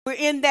We're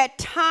in that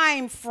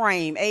time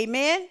frame.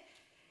 Amen.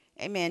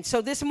 Amen.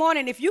 So this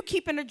morning, if you're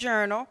keeping a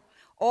journal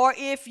or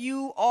if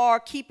you are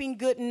keeping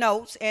good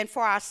notes, and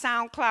for our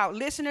SoundCloud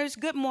listeners,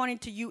 good morning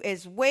to you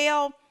as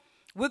well.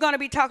 We're going to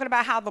be talking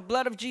about how the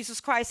blood of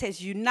Jesus Christ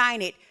has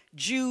united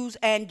Jews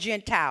and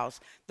Gentiles.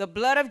 The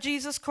blood of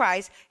Jesus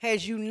Christ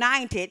has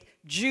united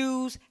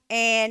Jews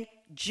and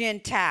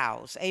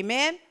Gentiles.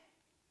 Amen.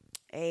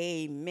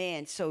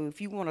 Amen. So if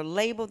you want to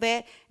label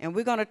that, and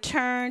we're going to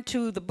turn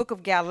to the book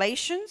of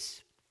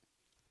Galatians.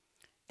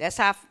 That's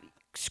our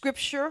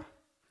scripture.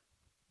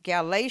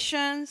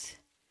 Galatians.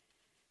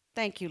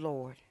 Thank you,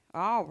 Lord.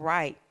 All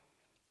right.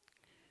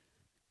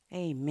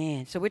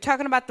 Amen. So we're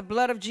talking about the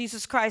blood of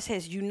Jesus Christ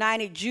has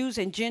united Jews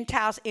and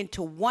Gentiles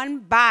into one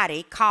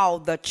body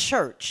called the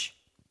church.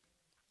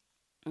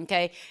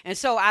 Okay. And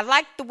so I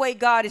like the way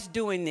God is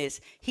doing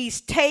this.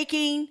 He's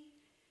taking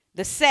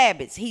the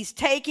Sabbaths. He's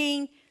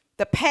taking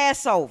the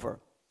Passover.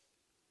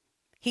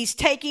 He's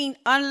taking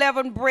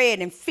unleavened bread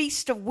and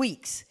Feast of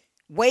Weeks,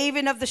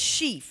 waving of the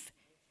sheaf.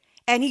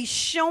 And he's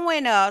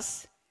showing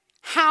us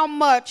how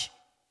much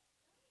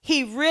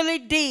he really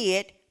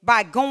did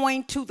by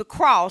going to the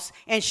cross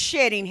and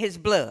shedding his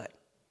blood.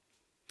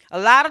 A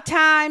lot of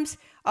times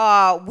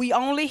we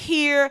only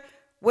hear,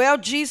 well,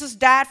 Jesus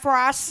died for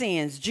our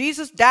sins.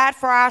 Jesus died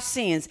for our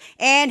sins,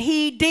 and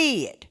he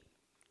did.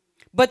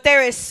 But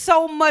there is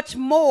so much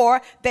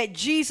more that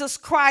Jesus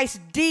Christ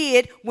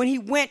did when he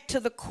went to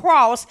the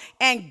cross,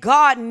 and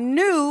God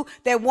knew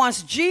that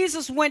once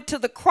Jesus went to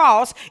the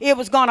cross, it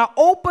was going to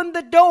open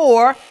the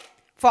door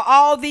for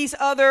all these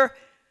other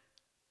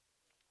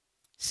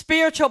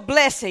spiritual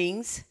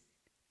blessings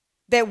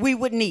that we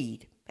would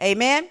need.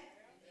 Amen.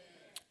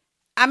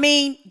 I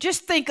mean,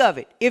 just think of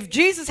it. If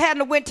Jesus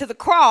hadn't went to the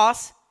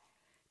cross,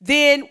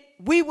 then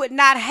we would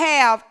not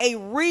have a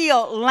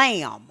real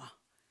lamb.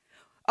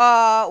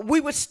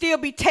 We would still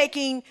be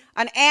taking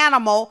an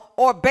animal,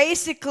 or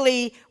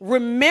basically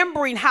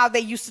remembering how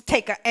they used to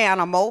take an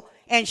animal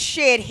and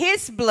shed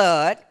his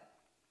blood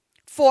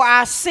for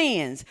our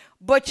sins.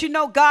 But you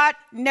know, God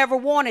never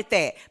wanted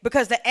that,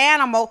 because the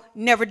animal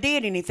never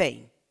did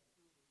anything.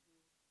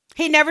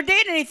 He never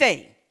did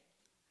anything.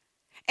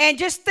 And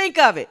just think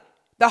of it.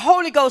 The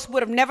Holy Ghost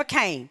would have never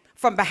came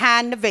from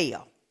behind the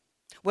veil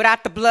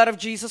without the blood of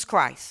Jesus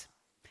Christ.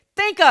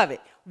 Think of it.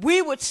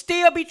 We would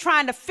still be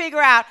trying to figure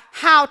out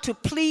how to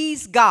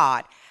please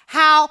God,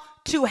 how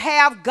to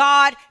have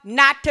God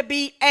not to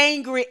be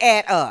angry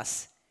at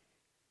us.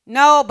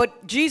 No,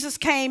 but Jesus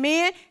came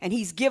in and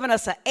he's given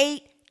us an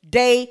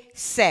 8-day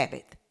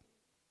Sabbath.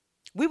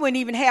 We wouldn't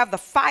even have the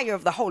fire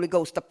of the Holy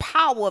Ghost, the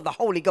power of the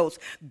Holy Ghost.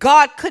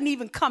 God couldn't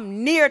even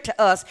come near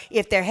to us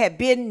if there had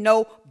been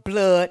no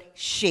blood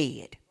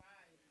shed.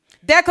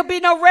 There could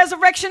be no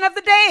resurrection of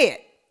the dead.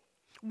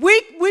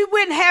 We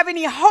wouldn't have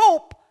any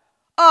hope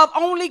of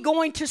only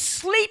going to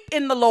sleep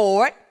in the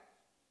Lord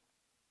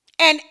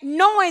and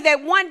knowing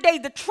that one day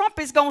the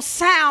trumpet is going to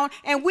sound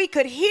and we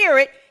could hear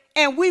it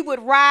and we would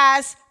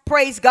rise,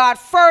 praise God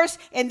first,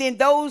 and then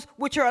those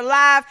which are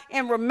alive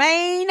and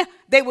remain,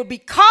 they would be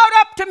caught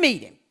up to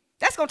meet him.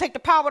 That's going to take the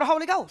power of the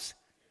Holy Ghost.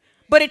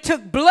 But it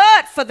took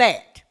blood for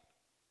that.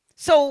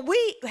 So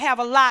we have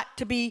a lot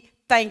to be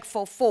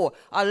thankful for,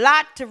 a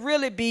lot to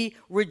really be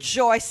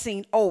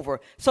rejoicing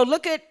over. So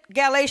look at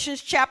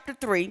Galatians chapter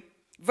 3,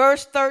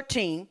 verse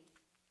 13.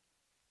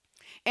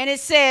 And it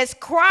says,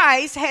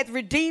 Christ hath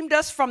redeemed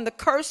us from the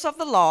curse of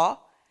the law,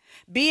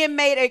 being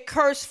made a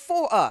curse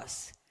for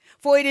us.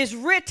 For it is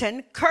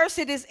written, cursed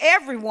is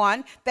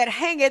everyone that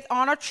hangeth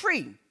on a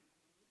tree,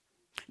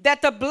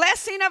 that the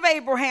blessing of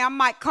Abraham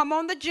might come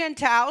on the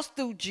Gentiles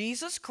through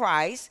Jesus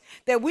Christ,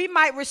 that we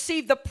might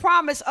receive the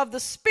promise of the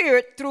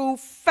Spirit through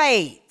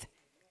faith.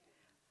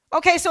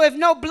 Okay, so if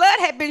no blood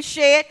had been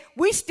shed,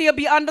 we still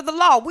be under the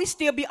law. We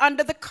still be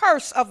under the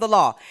curse of the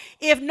law.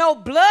 If no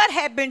blood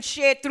had been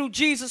shed through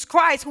Jesus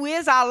Christ, who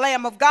is our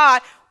Lamb of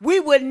God, we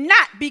would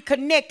not be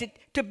connected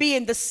to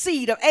being the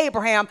seed of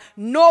Abraham,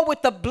 nor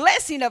would the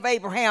blessing of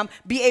Abraham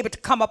be able to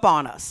come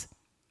upon us.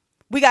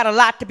 We got a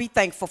lot to be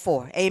thankful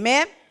for.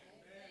 Amen.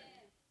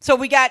 So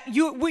we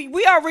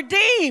are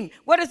redeemed.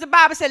 What does the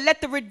Bible say? Let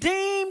the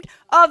redeemed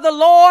of the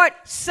Lord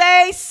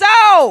say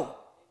so.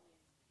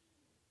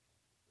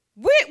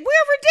 We're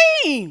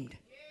redeemed.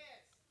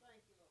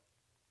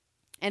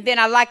 And then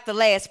I like the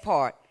last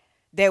part,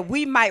 that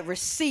we might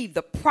receive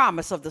the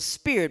promise of the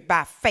Spirit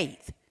by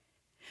faith.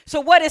 So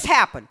what has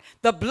happened?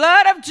 The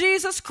blood of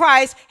Jesus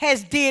Christ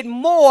has did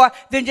more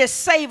than just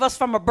save us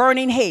from a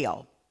burning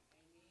hell.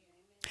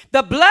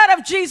 The blood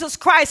of Jesus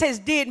Christ has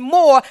did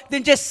more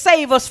than just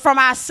save us from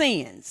our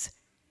sins.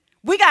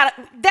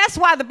 That's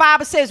why the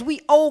Bible says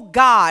we owe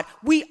God.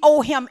 We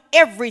owe him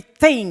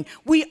everything.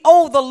 We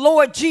owe the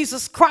Lord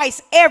Jesus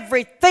Christ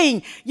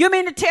everything. You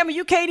mean to tell me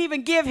you can't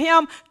even give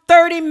him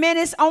 30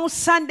 minutes on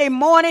Sunday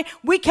morning?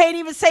 We can't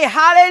even say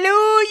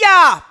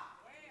hallelujah.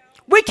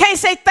 We can't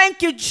say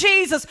thank you,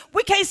 Jesus.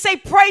 We can't say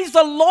praise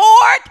the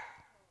Lord.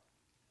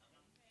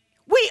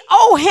 We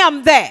owe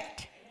him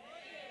that.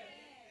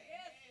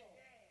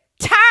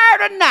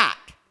 Tired or not.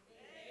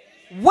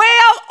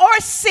 well or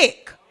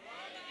sick.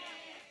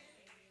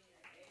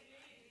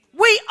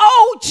 We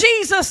owe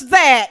Jesus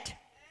that.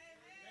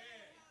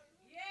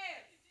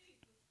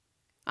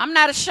 I'm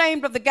not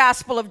ashamed of the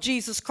gospel of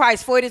Jesus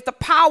Christ, for it is the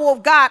power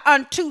of God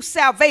unto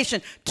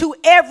salvation to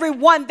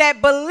everyone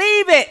that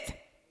believeth.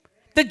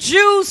 The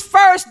Jews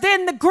first,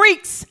 then the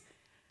Greeks,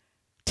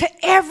 to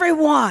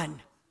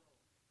everyone.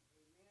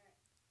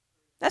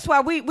 That's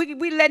why we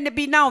letting it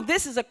be known.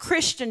 This is a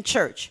Christian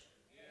church.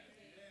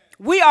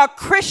 We are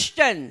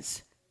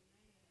Christians.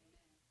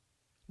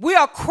 We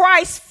are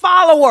Christ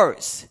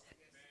followers.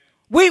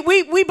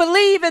 We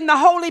believe in the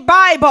Holy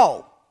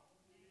Bible.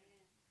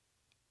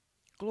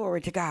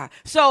 Glory to God.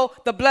 So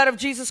the blood of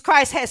Jesus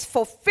Christ has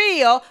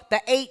fulfilled the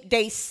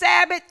 8-day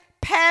Sabbath,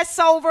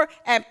 Passover,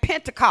 and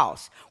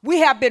Pentecost.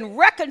 We have been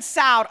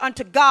reconciled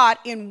unto God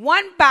in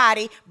one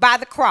body by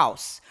the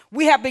cross.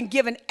 We have been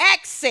given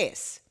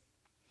access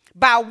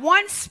by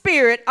one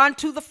Spirit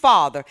unto the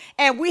Father,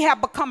 and we have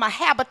become a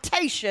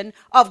habitation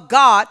of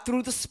God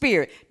through the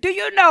Spirit. Do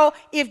you know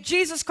if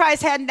Jesus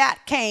Christ had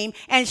not came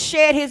and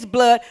shed his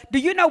blood, do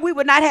you know we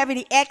would not have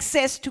any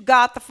access to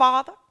God the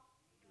Father?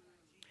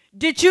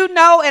 Did you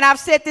know, and I've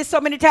said this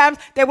so many times,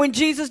 that when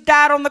Jesus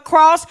died on the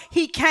cross,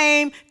 he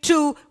came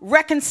to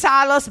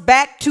reconcile us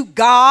back to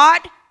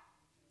God?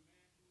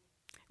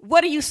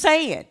 What are you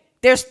saying?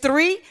 There's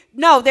three?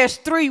 No, there's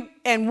 3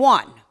 and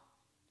 1.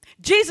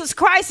 Jesus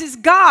Christ is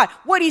God.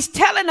 What he's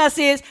telling us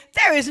is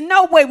there is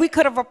no way we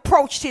could have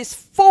approached his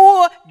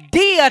full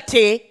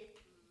deity.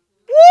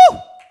 Woo!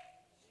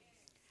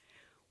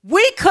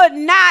 We could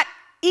not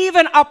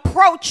even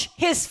approach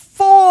his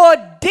full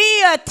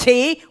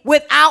deity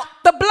without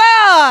the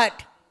blood.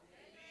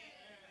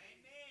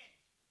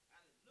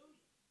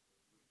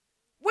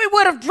 We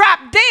would have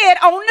dropped dead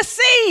on the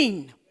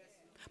scene.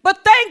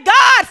 But thank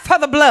God for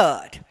the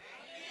blood.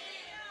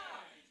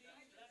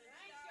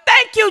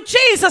 Thank you,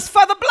 Jesus,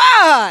 for the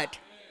blood.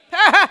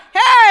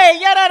 Hey,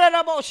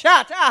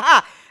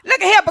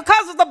 look at here.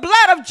 Because of the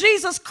blood of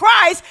Jesus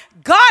Christ,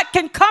 God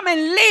can come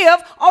and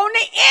live on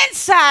the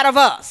inside of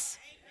us.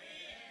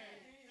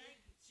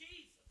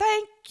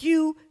 Thank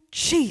you,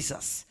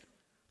 Jesus.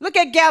 Look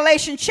at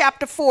Galatians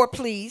chapter 4,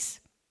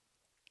 please.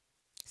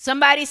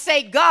 Somebody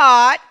say,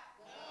 God,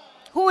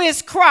 who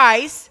is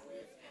Christ,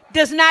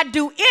 does not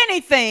do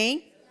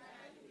anything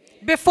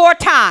before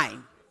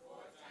time.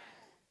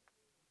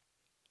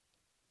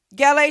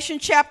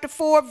 Galatians chapter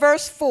 4,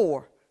 verse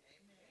 4.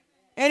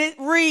 And it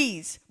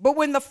reads, but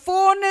when the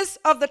fullness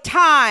of the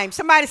time,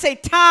 somebody say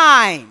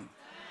time.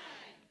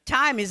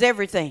 Time is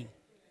everything.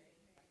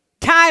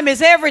 Time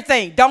is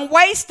everything. Don't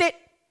waste it.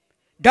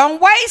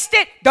 Don't waste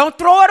it. Don't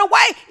throw it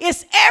away.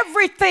 It's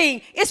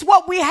everything. It's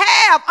what we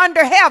have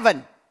under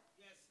heaven.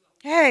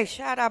 Hey,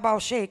 shout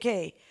out,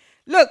 shake.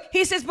 Look,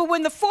 he says, but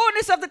when the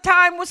fullness of the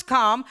time was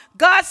come,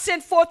 God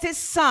sent forth his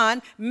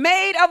son,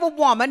 made of a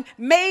woman,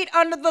 made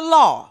under the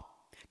law,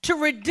 to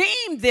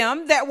redeem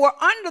them that were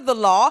under the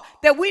law,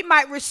 that we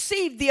might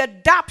receive the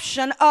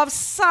adoption of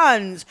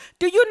sons.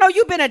 Do you know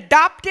you've been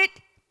adopted?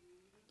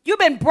 You've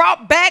been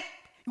brought back.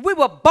 We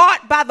were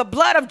bought by the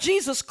blood of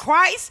Jesus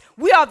Christ.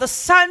 We are the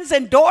sons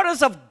and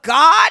daughters of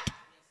God.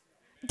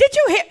 Did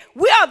you hear?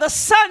 We are the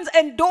sons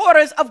and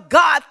daughters of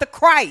God the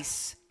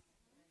Christ.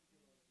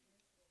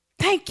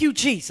 Thank you,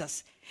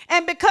 Jesus.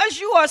 And because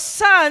you are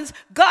sons,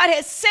 God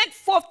has sent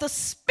forth the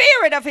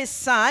Spirit of his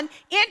Son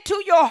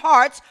into your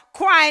hearts,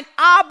 crying,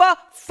 Abba,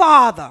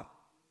 Father.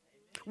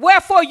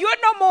 Wherefore, you're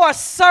no more a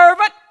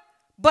servant,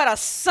 but a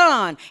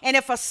son. And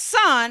if a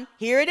son,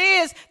 here it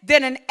is,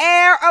 then an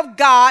heir of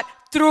God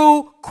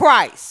through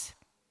Christ.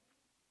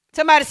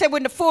 Somebody said,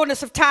 when the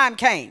fullness of time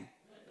came.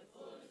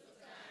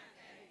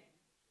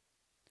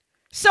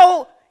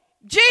 So,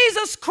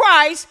 Jesus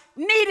Christ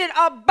needed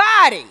a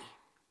body.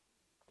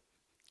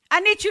 I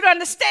need you to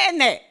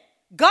understand that.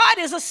 God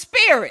is a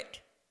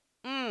spirit.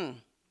 And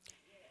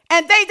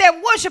they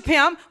that worship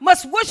him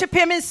must worship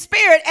him in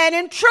spirit and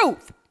in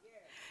truth.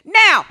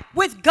 Now,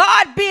 with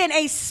God being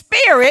a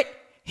spirit,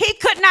 he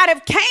could not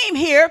have came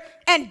here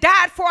and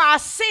died for our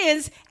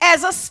sins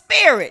as a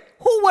spirit.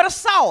 Who would have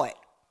saw it?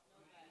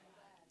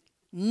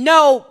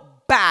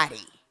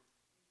 Nobody.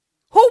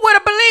 Who would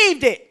have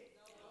believed it?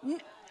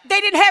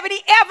 They didn't have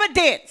any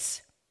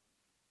evidence.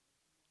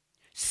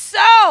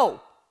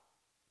 So,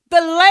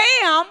 the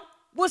lamb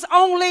was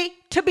only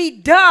to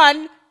be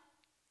done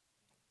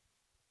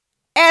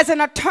as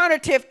an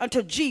alternative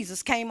until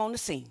Jesus came on the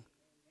scene.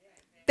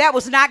 That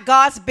was not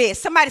God's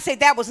best. Somebody say,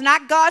 that was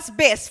not God's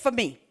best for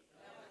me.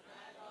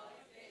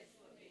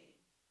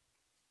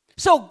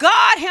 So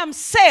God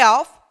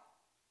himself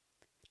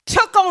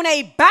took on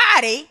a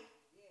body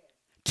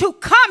to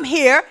come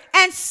here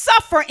and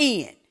suffer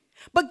in.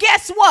 But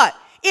guess what?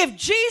 If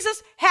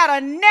Jesus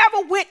had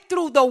never went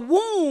through the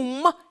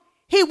womb,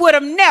 he would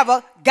have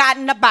never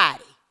gotten a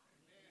body.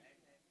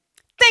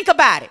 Think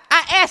about it.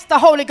 I asked the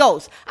Holy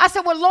Ghost. I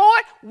said, well,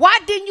 Lord, why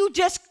didn't you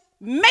just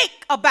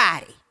make a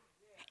body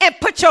and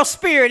put your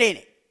spirit in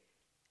it?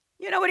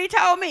 You know what he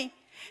told me?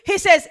 He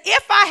says,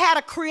 if I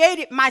had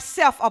created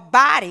myself a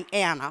body,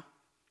 Anna,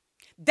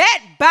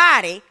 that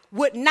body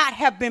would not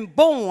have been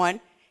born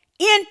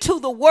into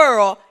the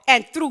world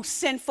and through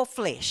sinful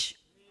flesh.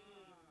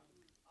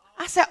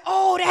 I said,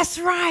 oh, that's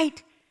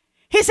right.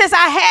 He says,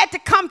 I had to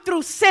come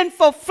through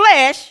sinful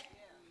flesh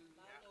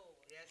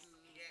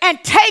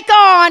and take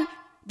on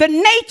the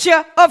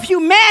nature of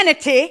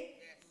humanity.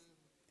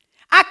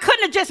 I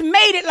couldn't have just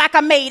made it like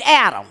I made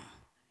Adam.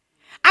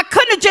 I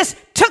couldn't have just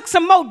took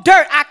some more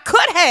dirt. I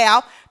could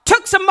have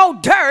took some more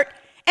dirt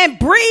and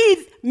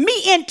breathed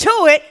me into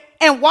it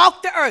and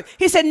walked the earth.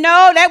 He said,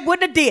 no, that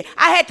wouldn't have did.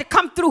 I had to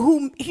come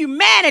through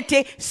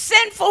humanity,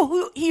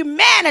 sinful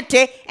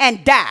humanity,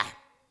 and die.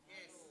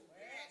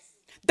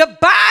 The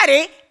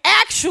body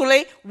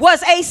actually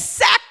was a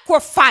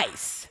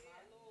sacrifice.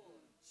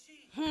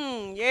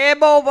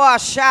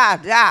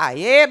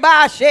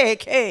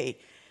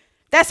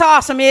 That's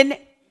awesome, isn't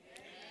it?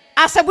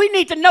 I said, we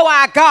need to know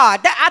our God.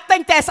 I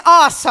think that's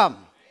awesome.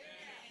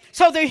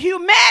 So the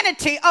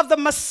humanity of the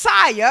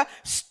Messiah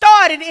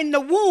started in the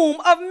womb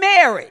of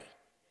Mary.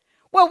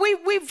 Well,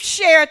 we've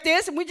shared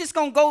this, and we're just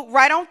going to go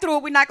right on through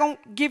it. We're not going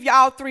to give you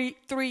all three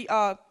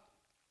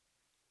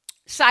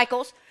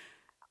cycles,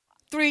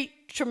 3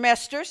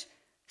 trimesters.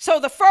 So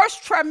the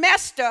first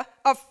trimester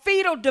of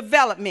fetal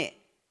development,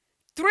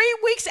 3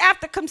 weeks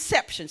after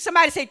conception.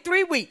 Somebody say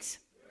 3 weeks.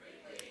 3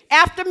 weeks.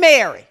 After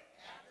Mary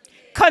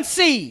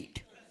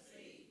conceived.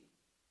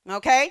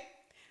 Okay?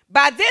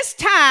 By this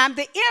time,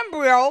 the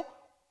embryo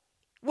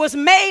was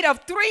made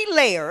of 3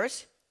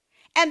 layers,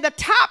 and the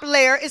top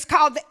layer is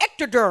called the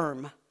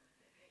ectoderm.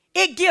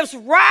 It gives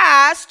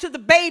rise to the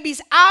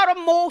baby's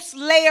outermost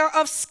layer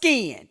of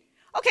skin.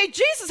 Okay,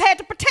 Jesus had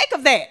to partake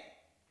of that.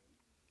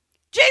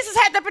 Jesus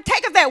had to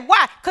partake of that.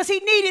 Why? Because he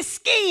needed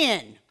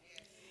skin.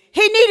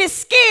 He needed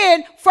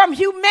skin from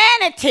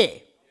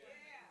humanity.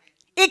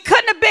 It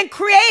couldn't have been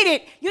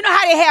created. You know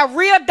how they have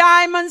real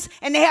diamonds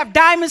and they have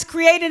diamonds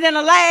created in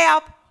a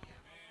lab?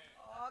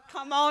 Oh,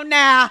 come on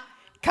now.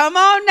 Come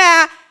on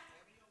now.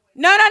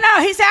 No.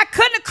 He said, I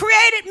couldn't have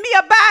created me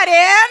a body,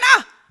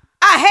 Anna.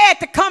 I had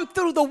to come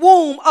through the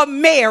womb of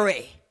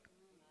Mary.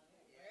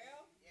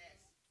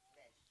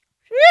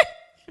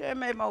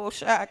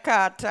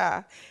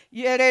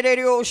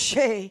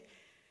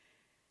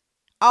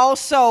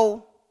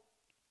 Also,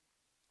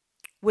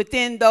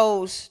 within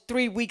those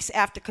 3 weeks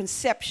after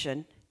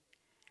conception,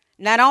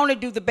 not only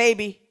do the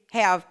baby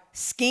have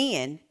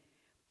skin,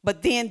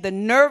 but then the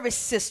nervous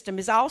system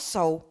is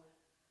also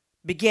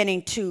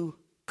beginning to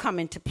come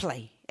into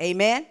play.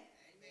 Amen? Amen.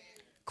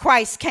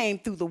 Christ came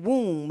through the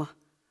womb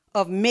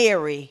of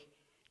Mary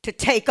to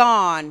take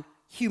on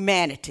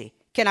humanity.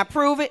 Can I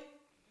prove it?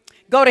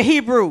 Go to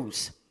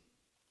Hebrews.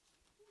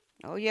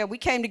 Oh, yeah, we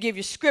came to give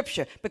you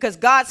scripture because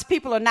God's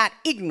people are not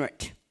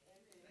ignorant.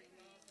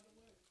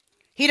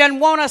 He doesn't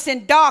want us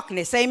in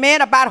darkness,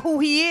 amen, about who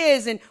he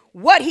is and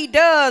what he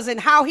does and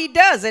how he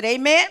does it,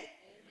 amen?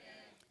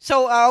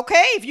 So,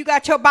 okay, if you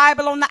got your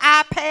Bible on the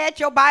iPad,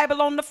 your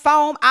Bible on the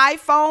phone,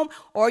 iPhone,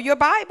 or your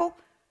Bible,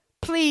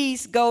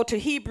 please go to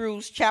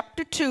Hebrews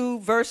chapter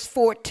 2, verse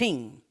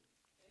 14.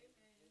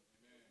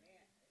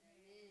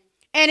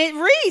 And it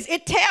reads,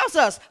 it tells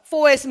us,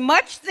 for as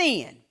much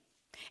then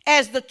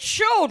as the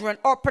children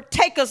are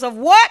partakers of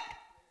what?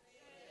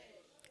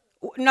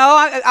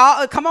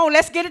 No, come on,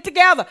 let's get it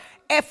together.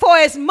 And for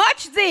as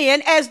much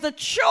then as the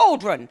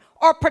children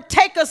are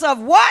partakers of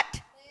what?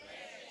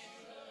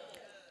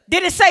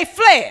 Did it say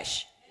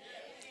flesh?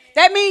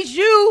 That means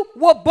you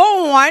were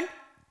born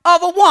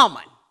of a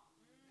woman.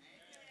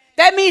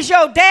 That means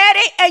your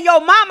daddy and your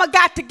mama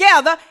got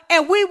together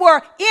and we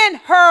were in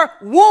her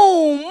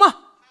womb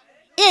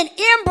in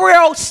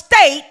embryo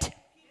state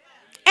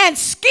and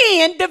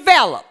skin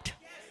developed.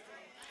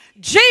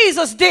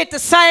 Jesus did the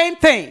same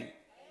thing.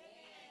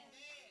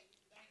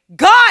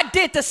 God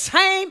did the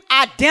same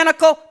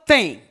identical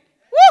thing.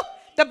 Woo!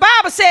 The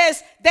Bible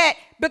says that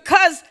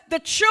because the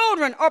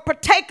children are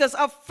partakers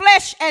of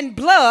flesh and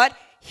blood,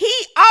 he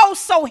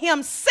also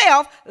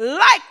himself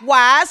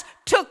likewise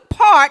took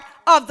part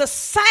of the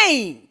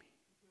same.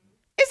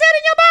 Is that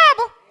in your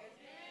Bible?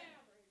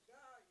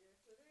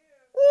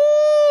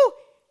 Ooh.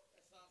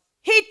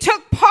 He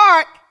took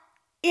part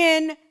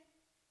in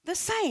the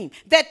same,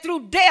 that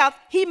through death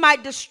he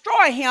might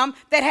destroy him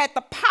that had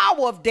the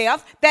power of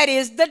death, that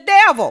is the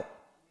devil.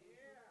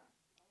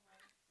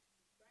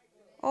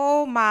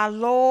 Oh, my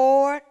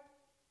Lord.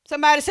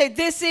 Somebody say,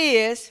 this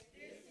is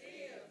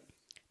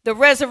the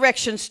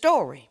resurrection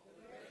story.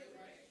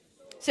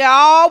 Say,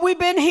 all we've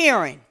been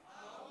hearing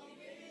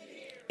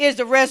is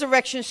the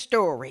resurrection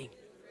story.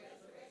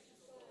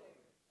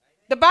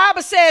 The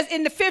Bible says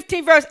in the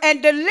 15th verse,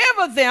 and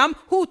deliver them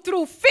who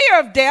through fear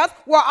of death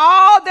were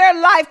all their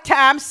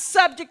lifetime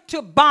subject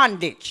to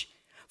bondage.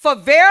 For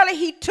verily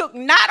he took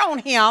not on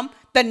him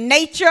the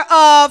nature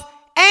of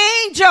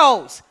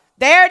angels.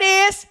 There it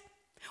is.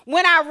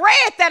 When I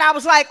read that, I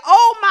was like,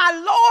 oh, my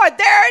Lord,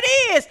 there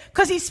it is.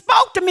 Because he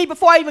spoke to me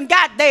before I even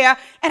got there.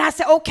 And I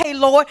said, okay,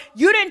 Lord,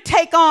 you didn't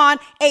take on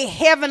a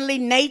heavenly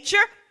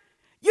nature.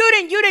 You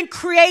didn't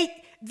create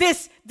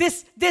this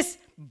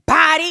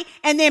body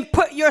and then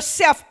put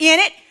yourself in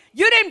it.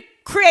 You didn't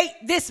create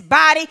this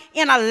body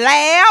in a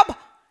lab.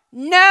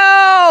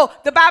 No,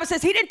 the Bible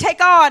says he didn't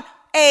take on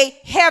a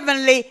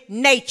heavenly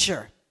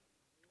nature.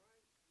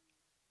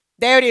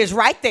 There it is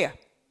right there.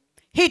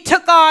 He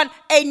took on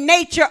a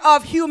nature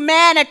of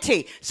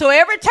humanity. So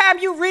every time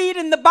you read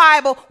in the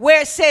Bible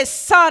where it says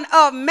Son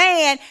of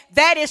Man,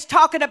 that is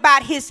talking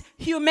about his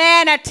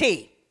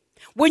humanity.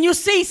 When you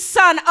see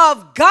Son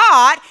of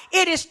God,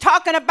 it is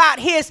talking about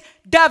his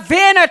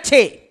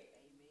divinity.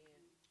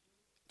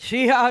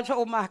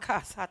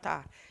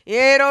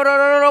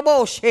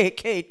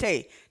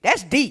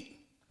 That's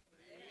deep.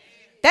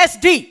 That's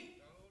deep.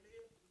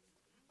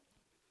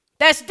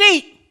 That's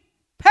deep.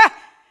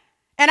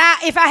 And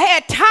if I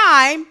had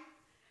time,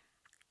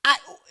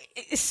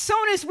 as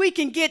soon as we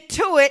can get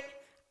to it,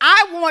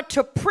 I want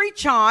to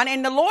preach on,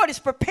 and the Lord is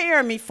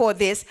preparing me for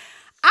this.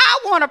 I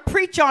want to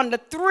preach on the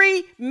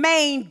three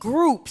main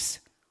groups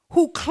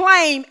who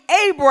claim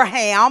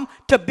Abraham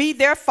to be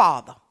their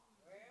father.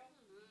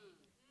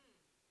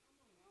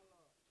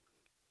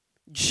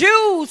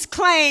 Jews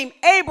claim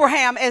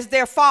Abraham as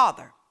their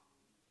father.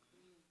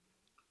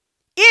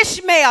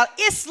 Ishmael,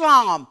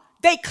 Islam,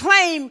 they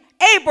claim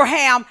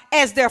Abraham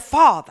as their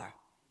father.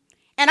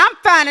 And I'm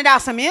finding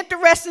out some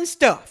interesting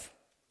stuff.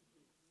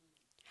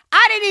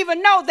 I didn't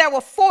even know there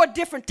were 4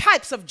 different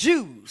types of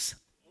Jews.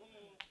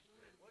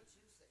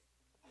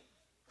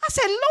 I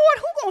said, Lord,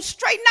 who's going to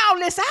straighten all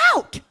this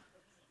out?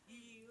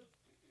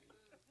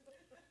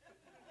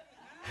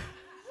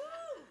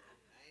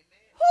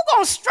 Who's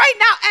going to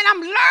straighten out? And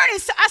I'm learning.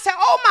 So I said,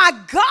 oh my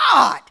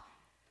God.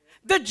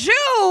 The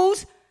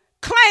Jews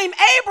claim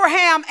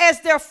Abraham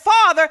as their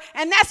father,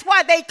 and that's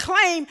why they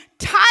claim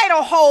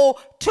title hold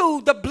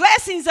to the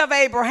blessings of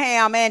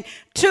Abraham and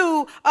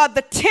to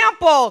the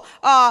temple,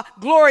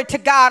 glory to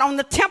God, on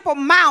the Temple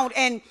Mount,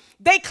 and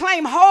they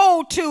claim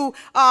hold to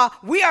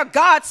we are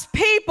God's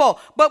people.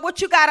 But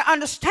what you got to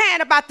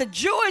understand about the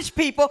Jewish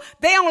people,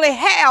 they only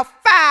have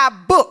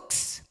 5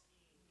 books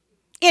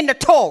in the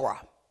Torah.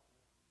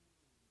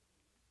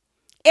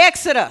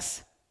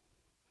 Exodus,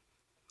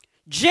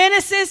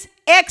 Genesis,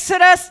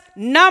 Exodus,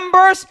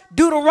 Numbers,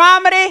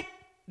 Deuteronomy,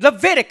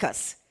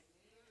 Leviticus.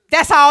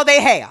 That's all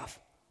they have.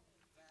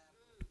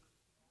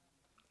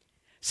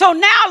 So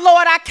now,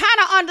 Lord, I kind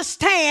of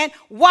understand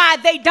why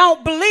they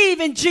don't believe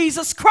in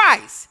Jesus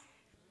Christ.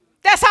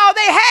 That's all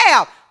they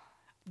have.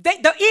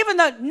 Even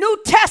the New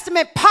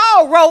Testament,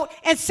 Paul wrote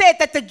and said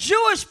that the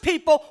Jewish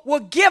people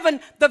were given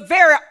the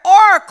very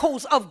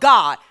oracles of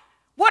God.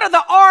 What are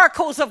the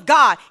oracles of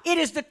God? It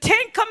is the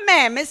 10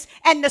 commandments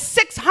and the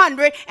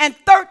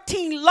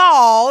 613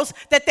 laws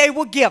that they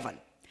were given.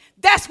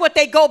 That's what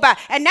they go by.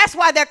 And that's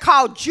why they're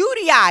called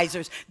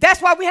Judaizers.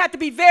 That's why we have to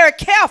be very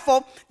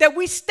careful that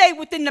we stay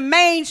within the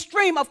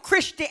mainstream of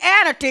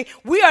Christianity.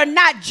 We are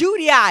not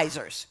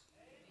Judaizers.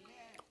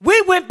 We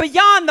went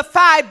beyond the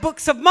 5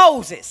 books of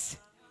Moses.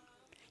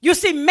 You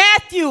see,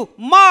 Matthew,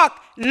 Mark,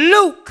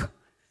 Luke,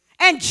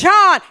 and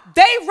John,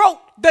 they wrote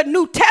the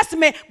New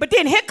Testament, but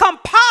then here come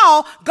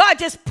Paul. God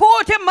just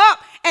pulled him up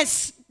and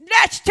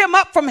snatched him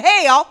up from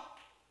hell,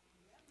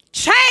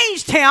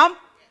 changed him,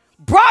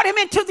 brought him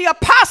into the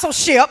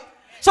apostleship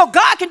so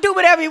God can do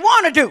whatever he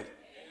want to do.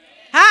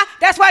 Huh?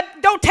 That's why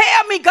don't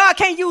tell me God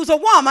can't use a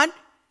woman.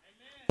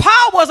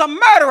 Paul was a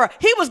murderer.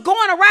 He was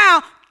going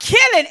around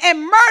killing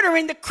and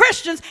murdering the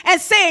Christians and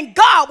saying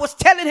God was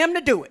telling him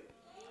to do it.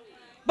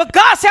 But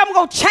God said, I'm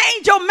going to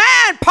change your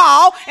mind,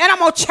 Paul, and I'm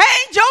going to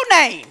change your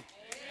name.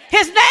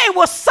 His name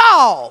was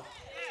Saul.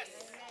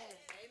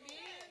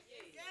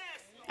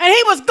 And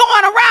he was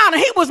going around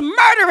and he was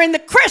murdering the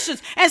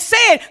Christians and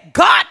saying,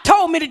 God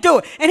told me to do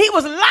it. And he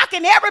was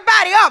locking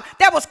everybody up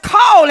that was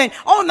calling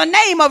on the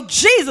name of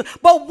Jesus.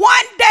 But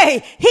one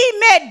day he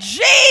met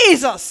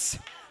Jesus.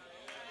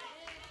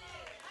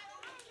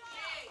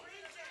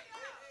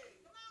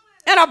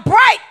 And a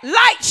bright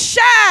light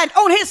shined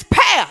on his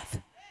path.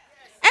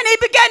 And he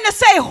began to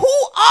say,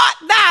 who art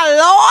thou,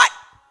 Lord?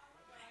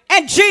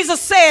 And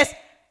Jesus says,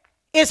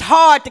 it's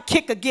hard to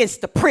kick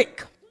against the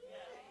prick.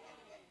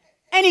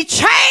 And he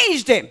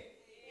changed him.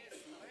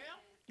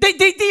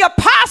 The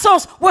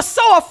apostles were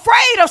so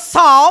afraid of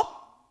Saul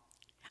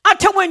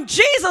until when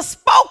Jesus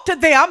spoke to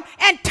them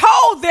and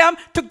told them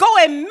to go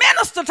and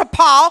minister to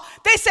Paul,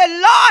 they said,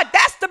 Lord,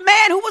 that's the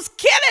man who was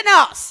killing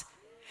us.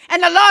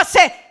 And the Lord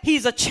said,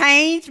 he's a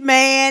changed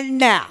man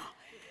now.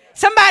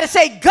 Somebody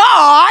say,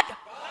 God.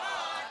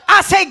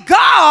 I say,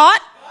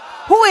 God,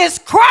 who is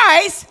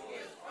Christ,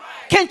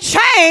 can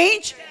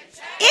change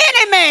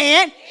any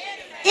man,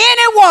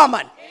 any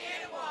woman.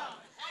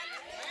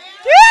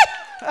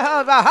 Yeah,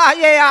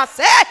 I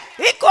said,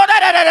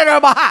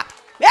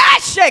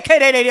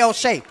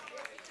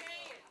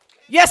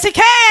 yes, he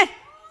can.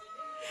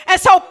 And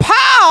so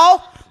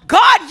Paul,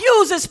 God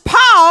uses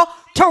Paul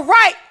to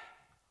write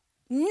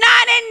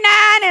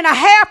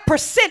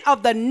 99.5%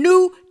 of the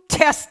New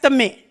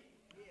Testament.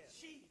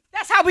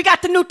 That's how we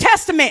got the New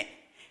Testament.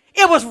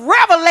 It was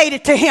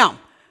revelated to him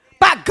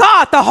by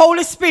God, the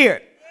Holy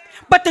Spirit.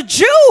 But the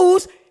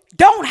Jews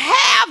don't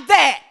have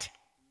that.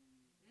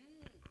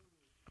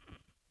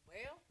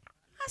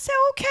 I said,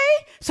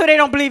 okay. So they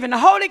don't believe in the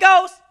Holy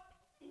Ghost.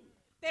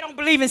 They don't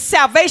believe in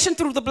salvation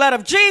through the blood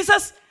of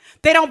Jesus.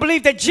 They don't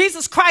believe that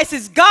Jesus Christ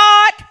is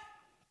God.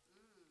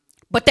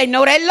 But they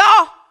know that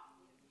law.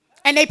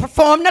 And they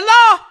perform the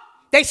law.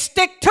 They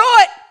stick to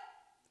it.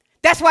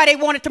 That's why they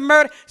wanted to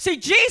murder. See,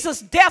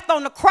 Jesus' death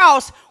on the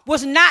cross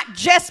was not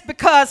just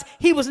because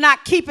he was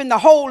not keeping the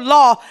whole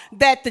law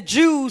that the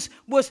Jews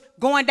was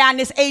going down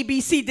this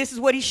ABC. This is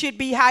what he should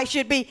be, how he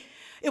should be.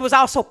 It was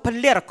also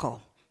political.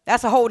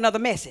 That's a whole nother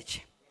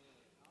message.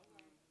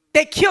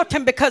 They killed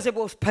him because it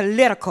was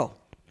political.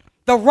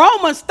 The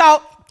Romans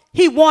thought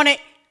he wanted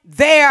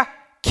their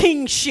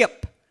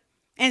kingship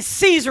and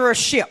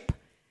Caesarship.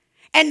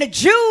 And the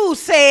Jews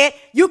said,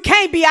 you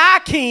can't be our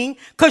king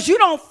because you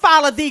don't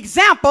follow the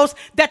examples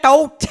that the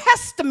Old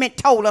Testament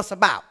told us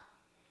about.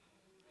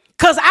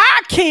 Because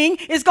our king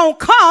is going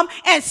to come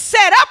and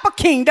set up a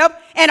kingdom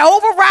and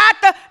override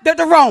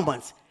the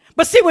Romans.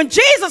 But see, when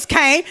Jesus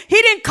came,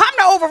 he didn't come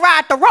to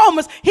override the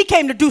Romans. He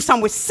came to do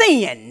something with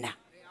sin.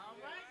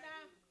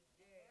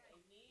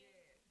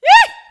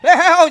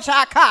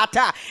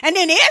 And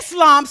then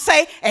Islam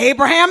say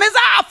Abraham is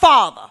our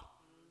father.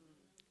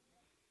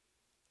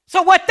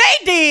 So what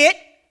they did,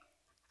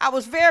 I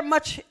was very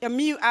much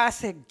amused. I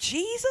said,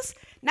 Jesus?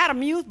 Not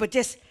amused, but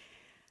just,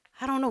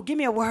 I don't know, give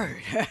me a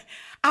word.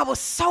 I was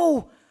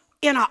so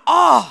in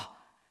awe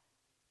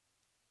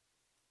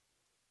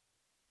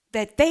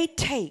that they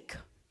take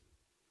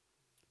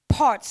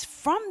parts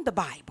from the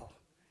Bible.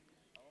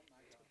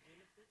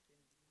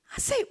 I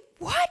say,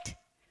 what?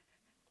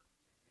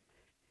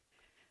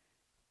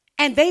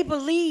 And they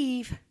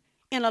believe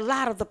in a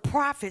lot of the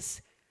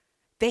prophets.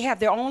 They have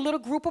their own little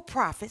group of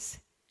prophets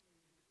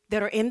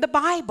that are in the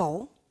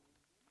Bible,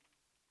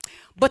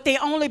 but they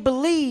only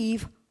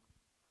believe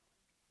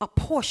a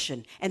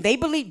portion. And they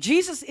believe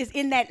Jesus is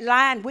in that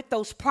line with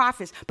those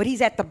prophets, but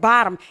he's at the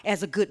bottom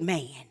as a good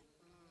man.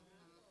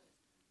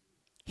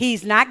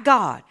 He's not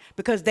God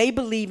because they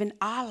believe in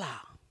Allah.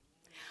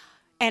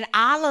 And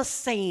Allah's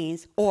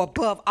sayings are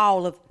above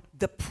all of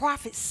the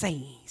prophet's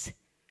sayings.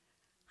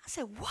 I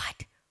said,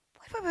 what?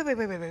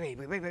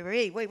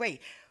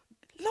 Wait.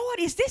 Lord,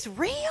 is this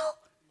real?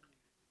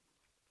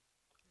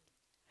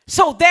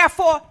 So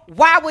therefore,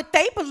 why would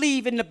they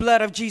believe in the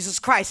blood of Jesus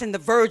Christ and the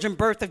virgin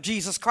birth of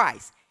Jesus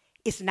Christ?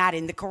 It's not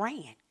in the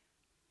Quran.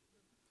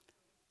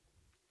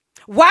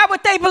 Why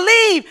would they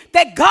believe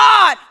that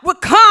God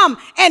would come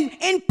and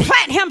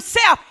implant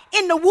himself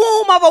in the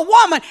womb of a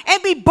woman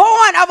and be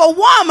born of a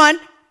woman?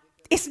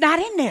 It's not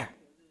in there.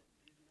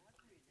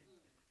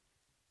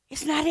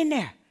 It's not in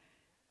there.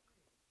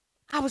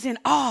 I was in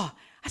awe.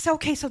 I said,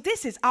 okay, so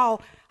this is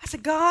all. I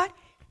said, God,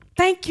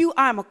 thank you.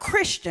 I'm a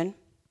Christian.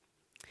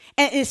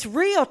 And it's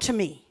real to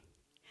me.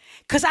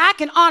 Because I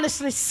can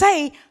honestly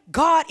say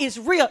God is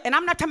real. And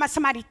I'm not talking about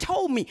somebody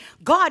told me.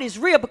 God is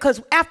real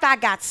because after I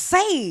got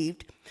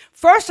saved,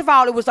 first of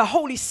all, it was the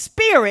Holy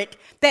Spirit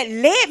that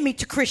led me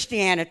to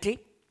Christianity.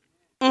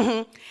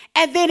 And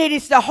then it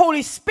is the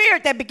Holy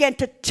Spirit that began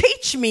to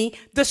teach me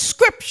the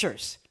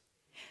scriptures.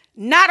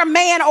 Not a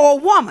man or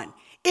a woman.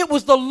 It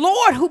was the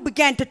Lord who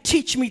began to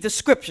teach me the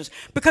scriptures.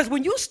 Because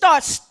when you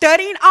start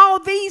studying all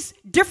these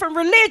different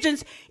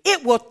religions,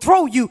 it will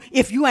throw you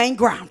if you ain't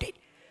grounded.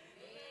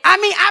 I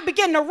mean, I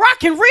began to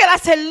rock and reel. I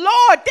said,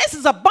 Lord, this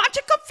is a bunch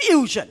of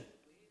confusion.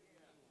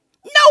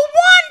 No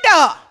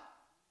wonder.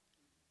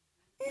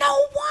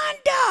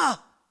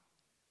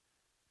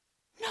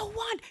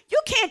 You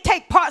can't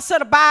take parts of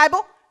the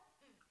Bible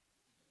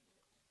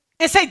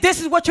and say, this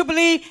is what you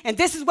believe, and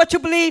this is what you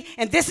believe,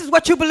 and this is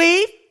what you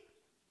believe.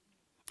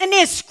 And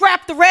then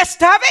scrap the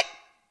rest of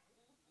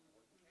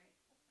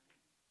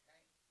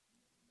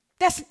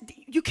it.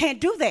 You can't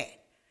do that.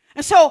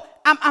 And so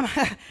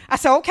I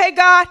said, okay,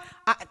 God,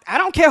 I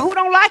don't care who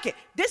don't like it.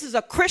 This is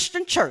a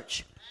Christian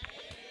church.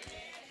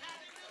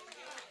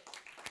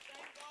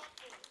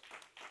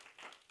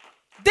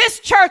 This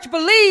church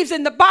believes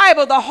in the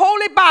Bible, the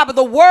Holy Bible,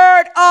 the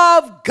Word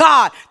of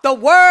God, the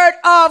Word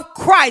of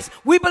Christ.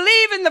 We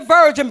believe in the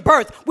virgin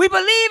birth. We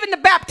believe in the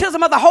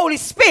baptism of the Holy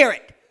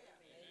Spirit.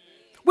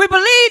 We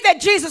believe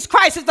that Jesus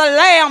Christ is the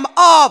Lamb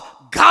of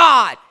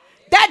God.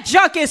 That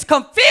junk is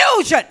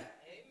confusion.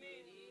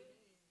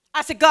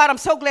 I said, God, I'm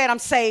so glad I'm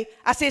saved.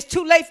 I said, it's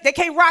too late. They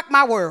can't rock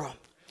my world.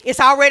 It's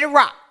already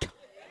rocked.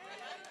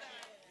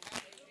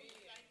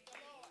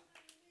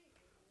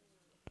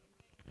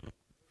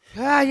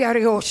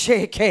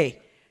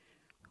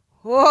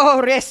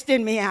 Oh, rest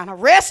in me, Anna.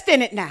 Rest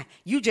in it now.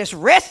 You just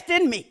rest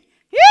in me.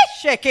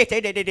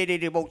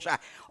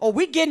 Oh,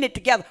 we getting it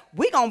together.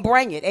 We going to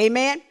bring it.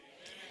 Amen.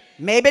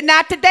 Maybe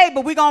not today,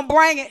 but we're going to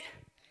bring it.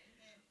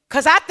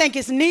 Because I think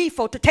it's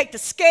needful to take the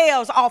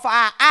scales off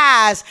our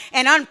eyes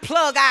and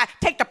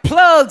take the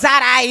plugs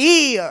out of our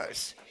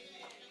ears.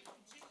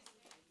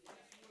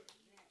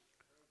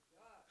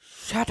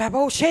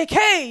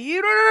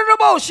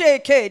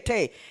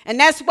 And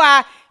that's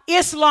why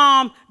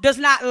Islam does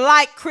not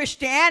like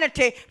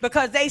Christianity,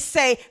 because they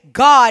say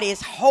God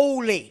is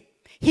holy.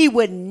 He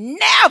would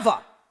never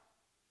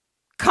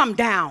come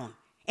down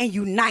and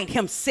unite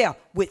himself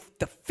with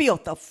the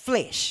filth of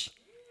flesh.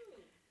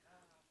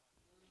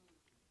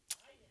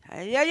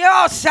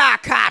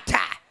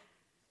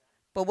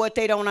 But what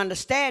they don't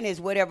understand is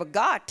whatever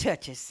God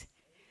touches.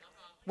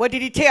 What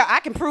did he tell? I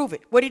can prove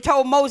it. What he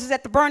told Moses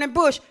at the burning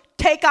bush,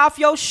 take off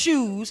your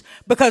shoes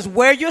because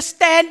where you're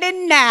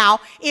standing now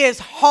is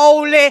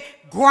holy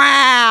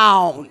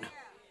ground.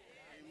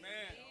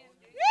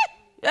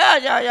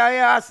 Yeah.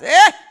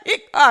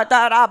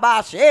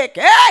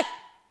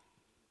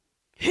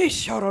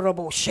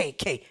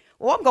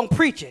 Oh, I'm going to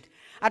preach it.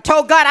 I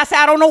told God, I said,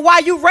 I don't know why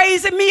you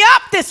raising me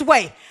up this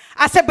way.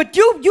 I said, but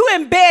you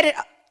embedded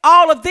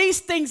all of these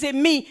things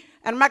in me.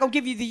 And I'm not going to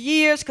give you the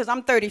years because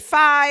I'm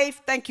 35.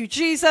 Thank you,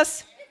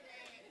 Jesus.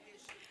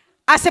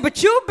 I said,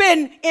 but you've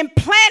been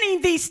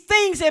implanting these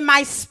things in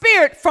my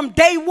spirit from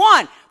day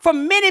one,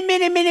 from many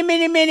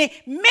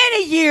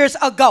years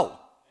ago.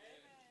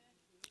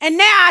 And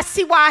now I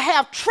see why I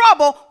have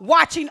trouble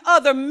watching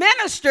other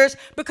ministers,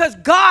 because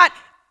God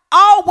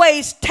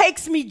always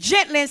takes me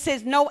gently and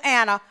says, no,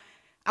 Anna,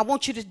 I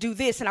want you to do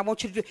this and I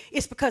want you to do.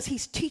 It's because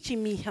he's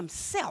teaching me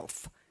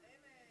himself.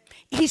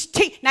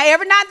 Now,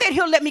 every now and then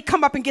he'll let me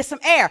come up and get some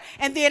air,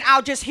 and then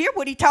I'll just hear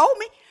what he told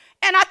me.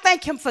 And I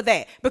thank him for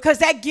that, because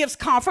that gives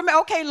confirmation.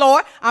 Okay,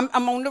 Lord, I'm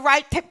on the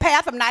right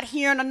path. I'm not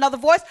hearing another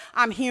voice.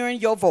 I'm hearing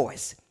your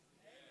voice.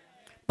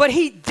 But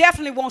he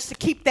definitely wants to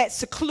keep that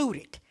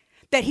secluded,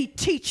 that he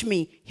teach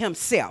me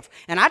himself.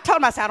 And I told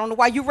him, I said, I don't know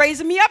why you're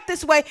raising me up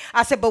this way.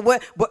 I said, but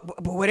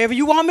whatever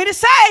you want me to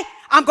say,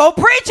 I'm going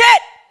to preach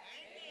it.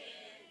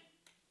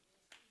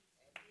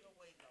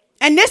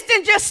 And this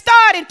didn't just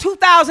start in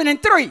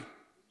 2003.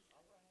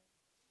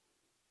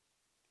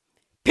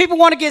 People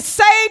want to get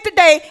saved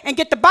today and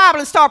get the Bible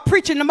and start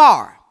preaching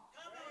tomorrow.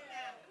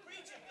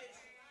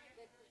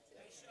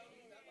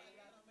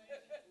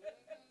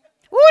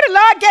 Ooh, the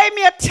Lord gave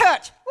me a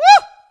touch.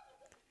 Woo!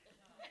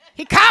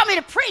 He called me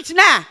to preach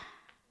now.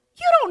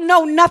 You don't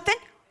know nothing.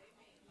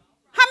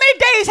 How many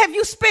days have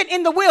you spent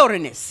in the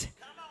wilderness?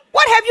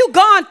 What have you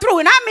gone through?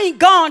 And I mean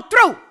gone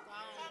through.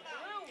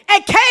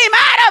 And came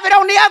out of it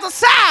on the other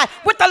side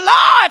with the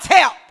Lord's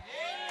help.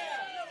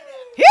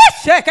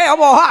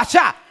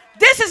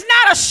 This is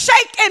not a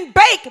shake and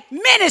bake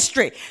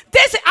ministry.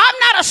 I'm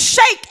not a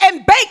shake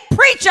and bake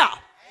preacher.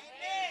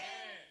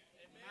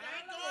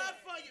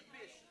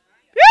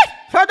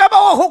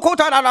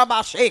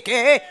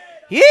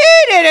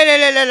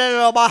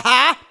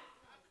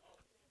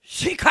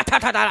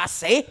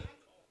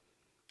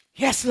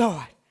 Yes,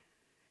 Lord.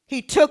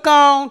 He took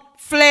on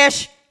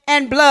flesh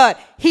and blood.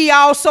 He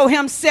also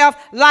himself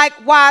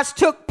likewise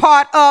took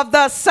part of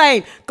the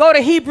same. Go to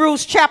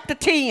Hebrews chapter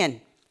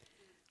 10.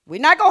 We're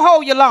not going to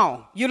hold you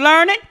long. You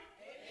learning?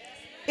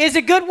 Is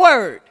it good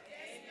word?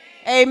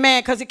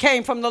 Amen, because it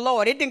came from the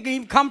Lord. It didn't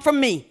even come from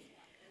me.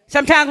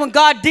 Sometimes when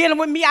God dealing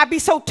with me, I be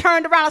so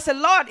turned around. I said,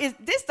 Lord,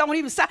 this don't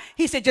even sound.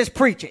 He said, just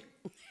preach it.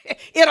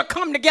 It'll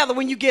come together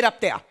when you get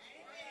up there.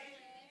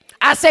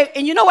 I say,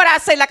 and you know what I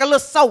say like a little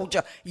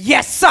soldier?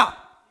 Yes, sir.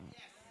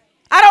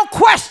 I don't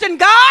question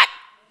God.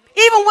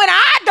 Even when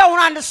I don't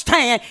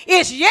understand,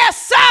 it's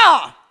yes,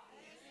 sir.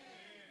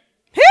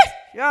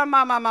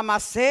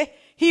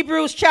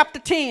 Hebrews chapter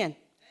 10,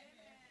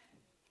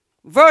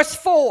 verse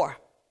 4.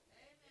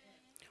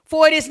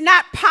 For it is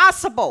not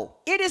possible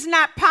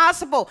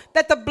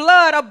that the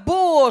blood of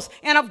bulls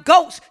and of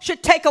goats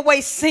should take away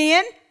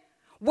sin.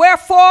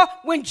 Wherefore,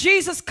 when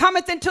Jesus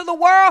cometh into the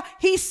world,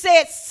 he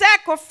said,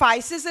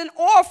 sacrifices and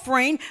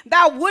offering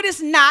thou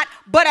wouldest not,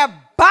 but a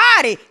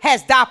body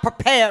hast thou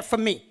prepared for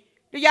me.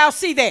 Do y'all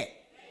see that?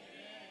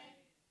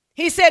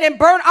 He said, in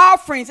burnt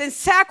offerings and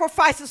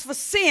sacrifices for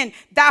sin,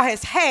 thou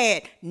hast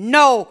had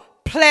no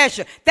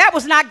pleasure. That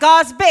was not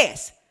God's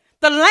best.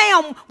 The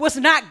lamb was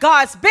not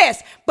God's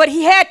best, but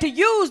he had to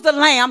use the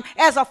lamb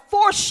as a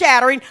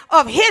foreshadowing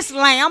of his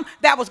lamb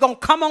that was going to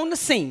come on the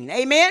scene.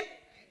 Amen.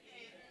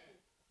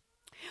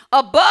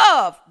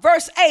 Above,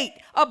 verse 8,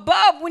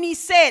 above when he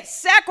said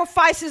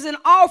sacrifices and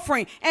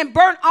offering and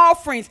burnt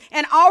offerings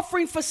and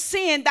offering for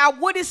sin, thou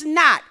wouldest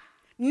not,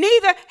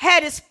 neither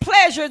had his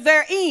pleasure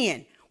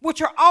therein,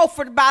 which are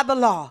offered by the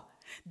law.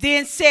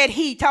 Then said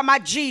he, talking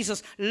about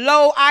Jesus,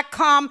 lo, I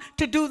come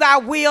to do thy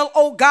will,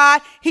 O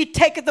God. He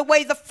taketh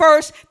away the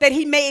first, that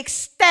he may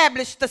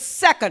establish the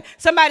second.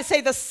 Somebody say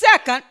the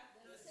second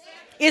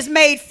is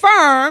made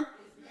firm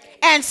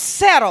and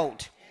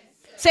settled.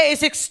 Say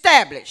it's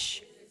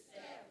established.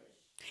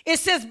 It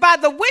says, by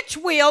the which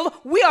will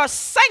we are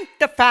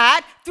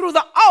sanctified through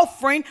the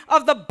offering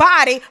of the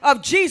body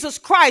of Jesus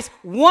Christ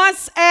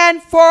once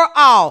and for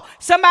all.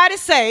 Somebody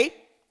say,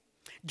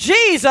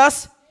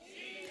 Jesus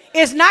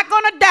is not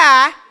going to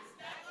die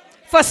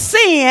for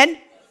sin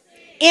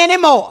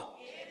anymore.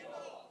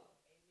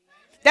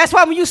 That's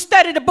why when you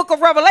study the book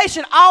of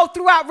Revelation, all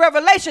throughout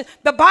Revelation,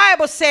 the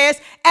Bible says,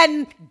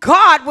 and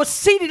God was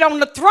seated on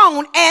the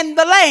throne and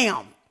the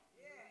Lamb.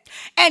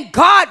 And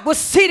God was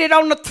seated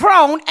on the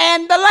throne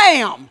and the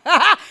Lamb.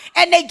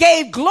 And they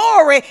gave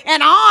glory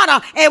and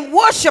honor and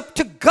worship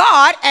to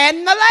God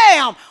and the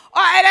Lamb.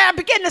 And I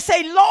began to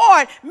say,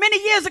 Lord,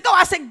 many years ago,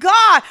 I said,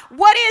 God,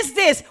 what is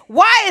this?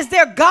 Why is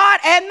there God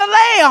and the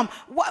lamb?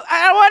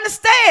 I don't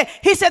understand.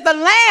 He said the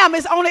lamb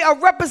is only a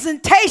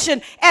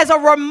representation, as a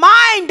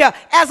reminder,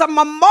 as a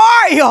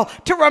memorial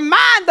to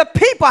remind the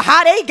people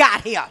how they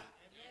got here.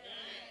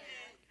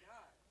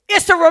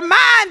 It's to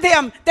remind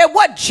them that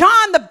what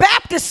John the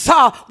Baptist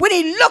saw when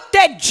he looked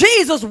at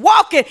Jesus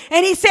walking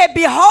and he said,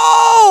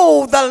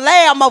 behold the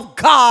Lamb of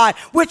God,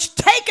 which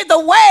taketh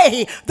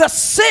away the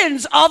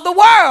sins of the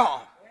world.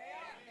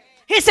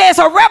 He says it's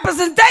a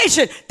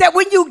representation that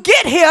when you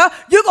get here,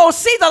 you're going to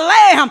see the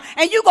Lamb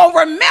and you're going to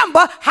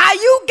remember how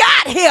you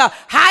got here,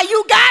 how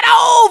you got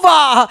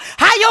over,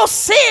 how your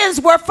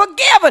sins were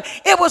forgiven.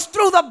 It was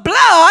through the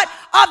blood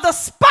of the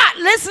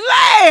spotless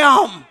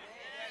Lamb.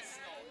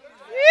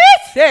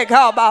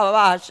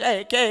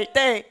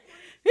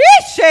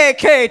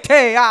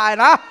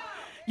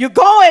 You're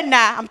going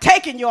now. I'm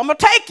taking you. I'm going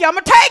to take you. I'm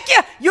going to take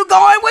you. You're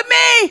going with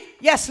me.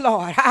 Yes,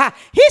 Lord.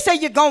 He said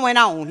you're going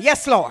on.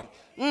 Yes, Lord.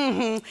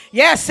 Mm-hmm.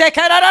 Yes.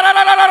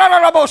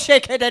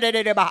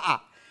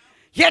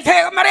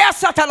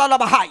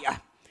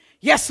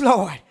 Yes,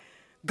 Lord.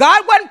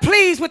 God wasn't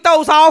pleased with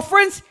those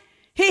offerings.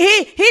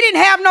 He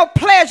didn't have no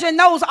pleasure in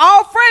those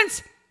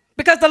offerings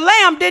because the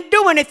lamb didn't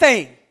do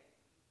anything.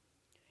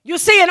 You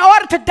see, in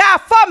order to die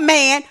for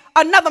man,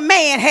 another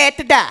man had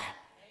to die.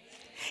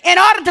 In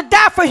order to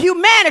die for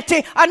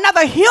humanity,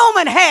 another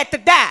human had to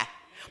die.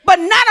 But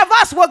none of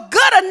us were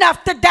good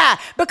enough to die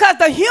because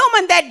the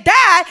human that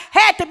died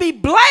had to be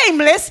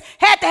blameless,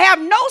 had to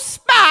have no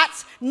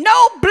spots,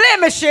 no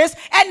blemishes,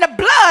 and the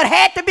blood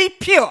had to be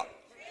pure.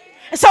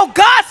 And so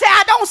God said,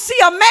 I don't see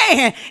a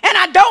man and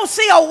I don't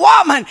see a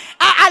woman.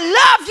 I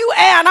love you,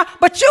 Anna,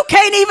 but you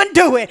can't even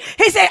do it.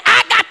 He said,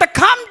 I got to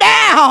come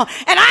down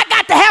and I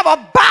got to have a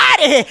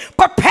body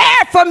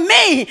prepared for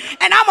me.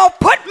 And I'm going to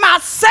put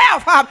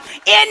myself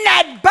in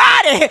that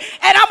body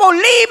and I'm going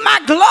to leave my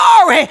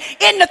glory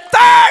in the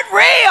third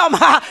realm.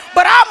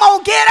 But I'm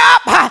going to get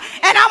up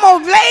and I'm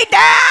going to lay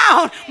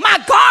down my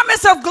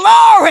garments of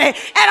glory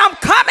and I'm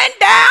coming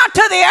down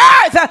to the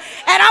earth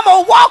and I'm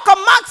going to walk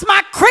amongst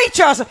my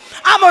creatures.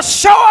 I'm going to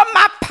show them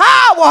my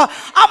power.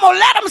 I'm going to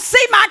let them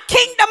see my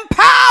kingdom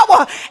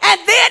power. And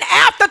then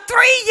after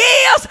 3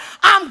 years,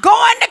 I'm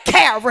going to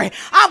Calvary.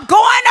 I'm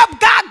going up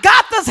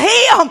Golgotha's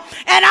hill.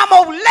 And I'm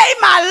going to lay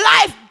my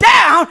life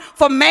down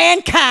for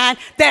mankind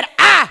that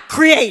I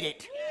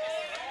created.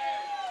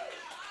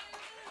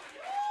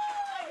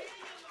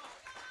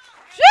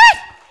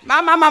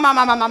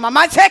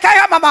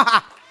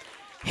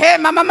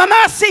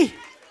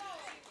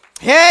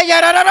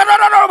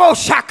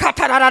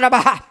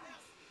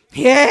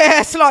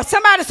 Yes, Lord.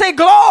 Somebody say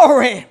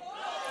glory.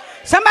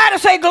 Somebody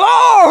say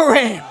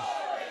glory.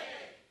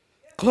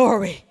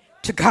 Glory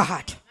to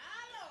God.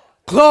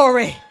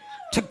 Glory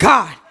to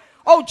God.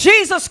 Oh,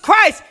 Jesus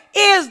Christ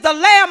is the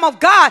Lamb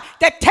of God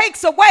that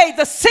takes away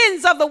the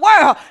sins of the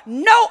world.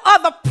 No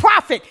other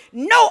prophet,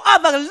 no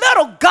other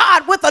little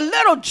God with a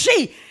little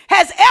G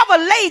has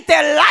ever laid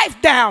their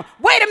life down.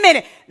 Wait a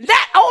minute.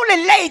 Not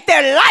only laid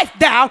their life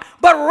down,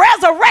 but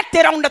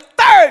resurrected on the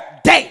third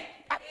day.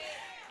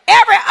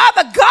 Every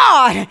other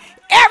God,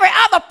 every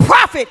other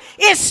prophet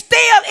is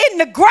still in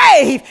the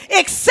grave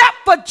except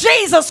for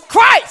Jesus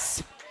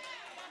Christ.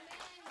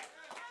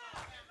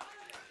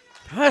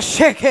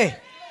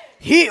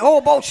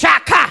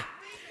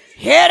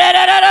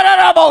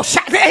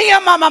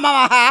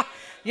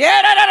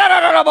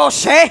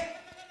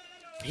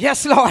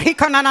 Yes, Lord.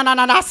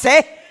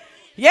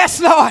 Yes,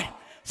 Lord.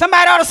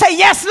 Somebody ought to say,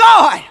 yes,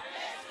 Lord.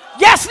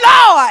 Yes,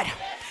 Lord.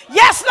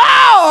 Yes,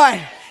 Lord.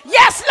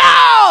 Yes,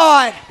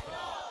 Lord.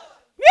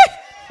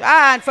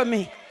 Shine for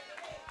me.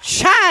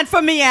 Shine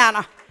for me,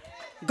 Anna.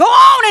 Go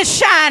on and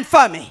shine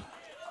for me.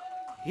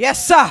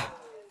 Yes, sir.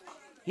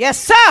 Yes,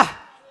 sir.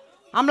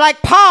 I'm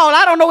like Paul.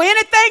 I don't know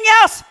anything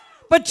else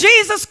but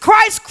Jesus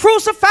Christ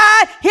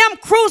crucified, him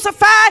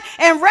crucified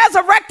and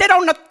resurrected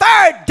on the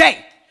third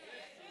day.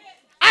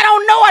 I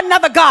don't know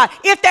another God.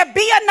 If there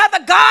be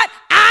another God,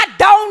 I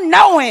don't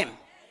know him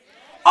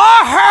or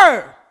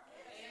her.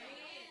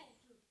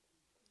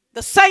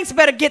 The saints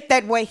better get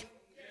that way.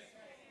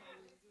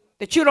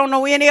 That you don't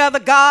know any other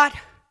God,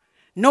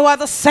 no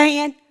other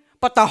saying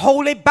but the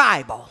Holy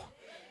Bible.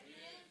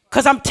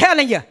 Because I'm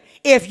telling you,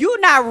 if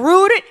you're not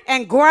rooted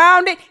and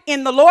grounded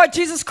in the Lord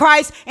Jesus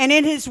Christ and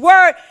in his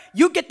word,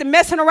 you get to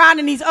messing around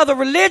in these other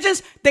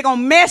religions, they're going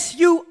to mess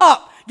you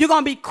up. You're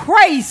going to be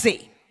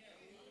crazy.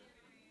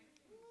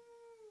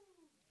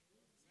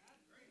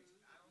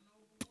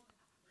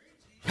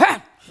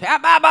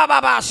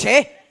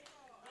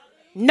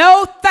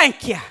 No,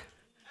 thank you.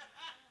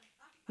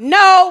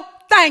 No,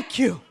 thank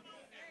you.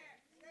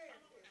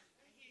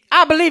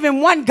 I believe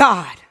in one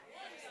God.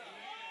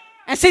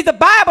 And see, the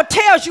Bible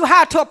tells you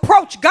how to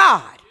approach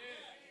God.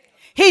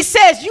 He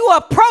says, you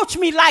approach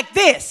me like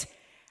this.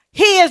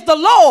 He is the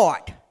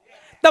Lord,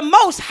 the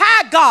most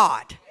high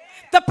God,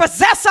 the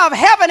possessor of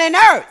heaven and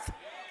earth.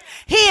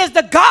 He is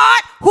the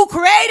God who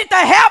created the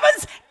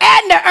heavens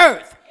and the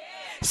earth.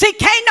 See,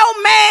 can't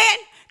no man,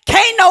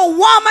 can't no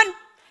woman,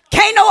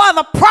 Can't no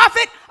other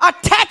prophet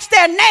attach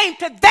their name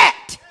to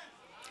that.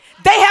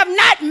 They have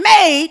not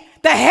made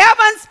the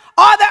heavens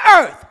or the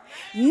earth.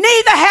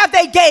 Neither have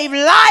they gave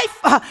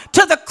life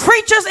to the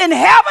creatures in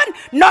heaven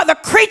nor the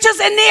creatures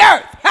in the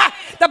earth.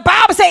 The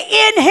Bible says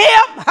in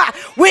him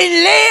we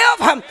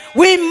live,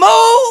 we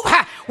move,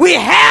 we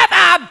have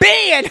our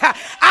being.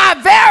 Our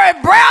very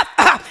breath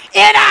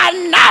in our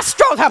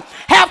nostrils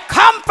have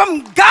come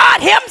from God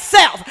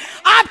himself.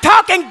 I'm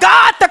talking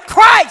God the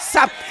Christ.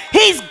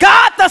 He's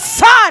God the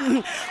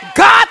Son,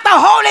 God the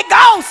Holy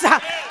Ghost.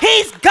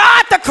 He's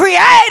God the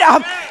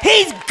Creator.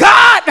 He's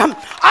God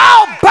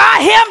all by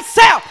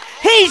himself.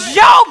 He's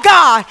your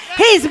God.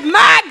 He's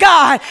my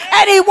God.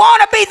 And he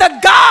want to be the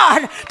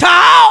God to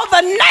all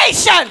the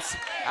nations.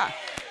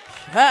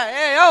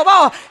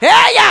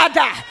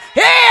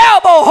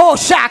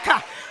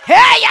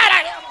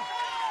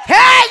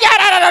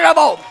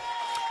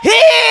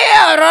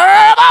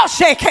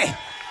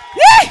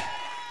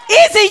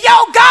 Is he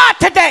your God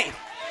today?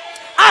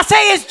 I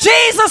say, is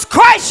Jesus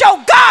Christ your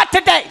God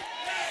today?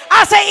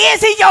 I say,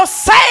 is he your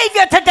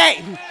Savior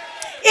today?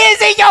 Is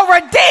he your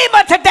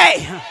Redeemer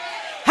today?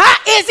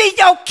 Is he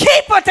your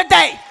keeper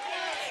today?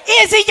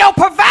 Is he your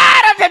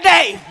provider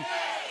today?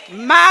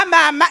 My.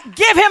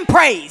 Give him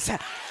praise.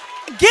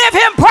 Give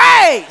him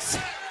praise.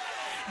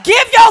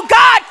 Give your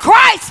God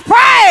Christ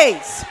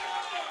praise.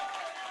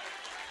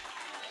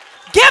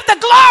 Give the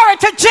glory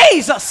to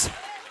Jesus.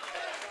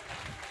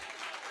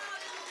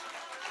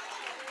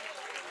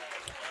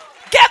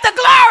 Give the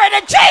glory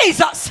to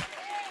Jesus.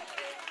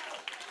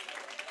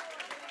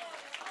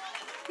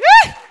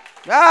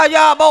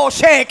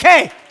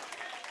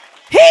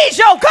 He's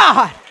your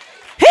God.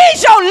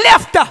 He's your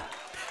lifter.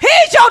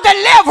 He's your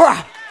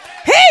deliverer.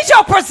 He's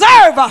your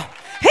preserver.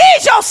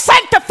 He's your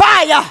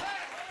sanctifier.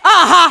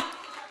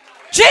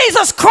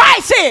 Jesus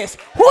Christ is.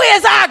 Who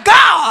is our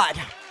God?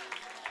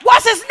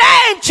 What's his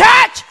name,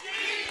 church?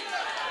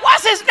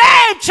 What's his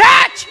name,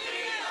 church?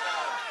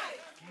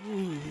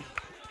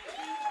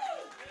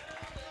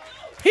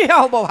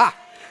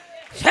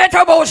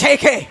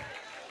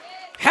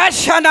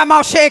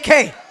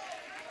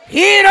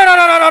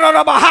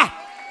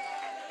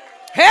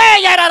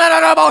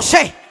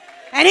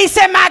 And he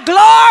said, my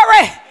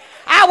glory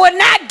I would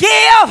not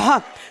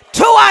give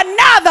to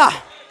another.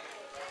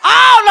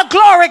 All the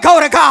glory go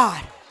to God.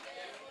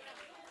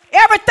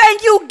 Everything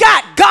you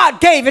got,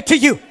 God gave it to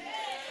you.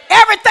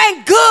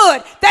 Everything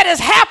good that has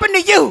happened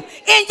to you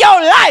in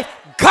your life,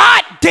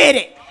 God did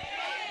it.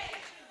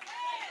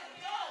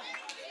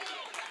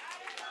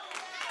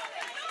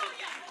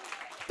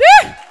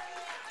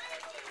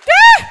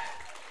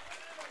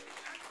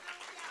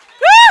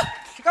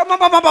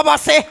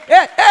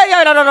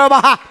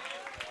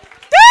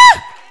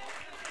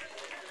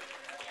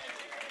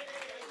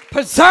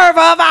 Preserver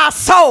of our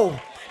soul,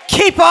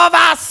 keeper of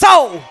our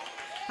soul.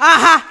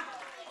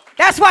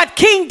 That's what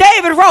King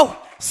David wrote,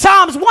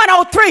 Psalms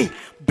 103.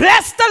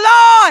 Bless the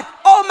Lord,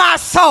 O my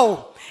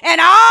soul,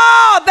 and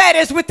all that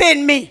is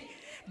within me.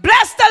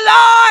 Bless the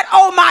Lord,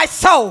 O my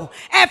soul,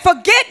 and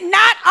forget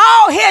not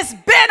all his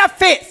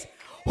benefits,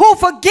 who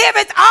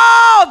forgiveth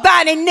all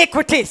thine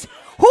iniquities,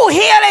 who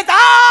healeth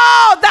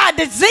all thy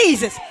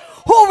diseases,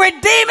 who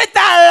redeemeth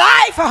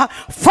thy life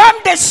from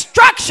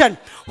destruction,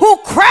 who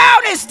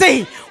crowneth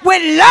thee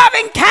with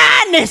loving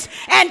kindness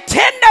and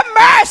tender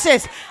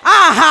mercies,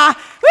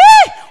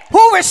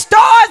 who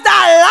restores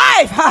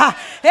thy life.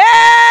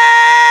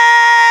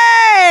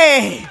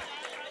 Hey!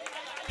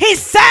 He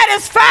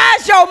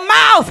satisfies your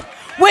mouth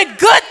with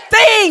good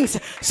things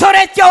so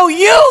that your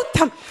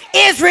youth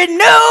is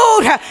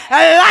renewed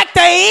like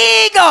the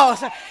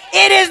eagles.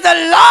 It is the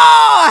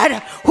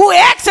Lord who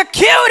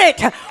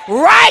executed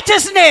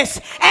righteousness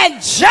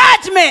and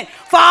judgment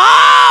for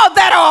all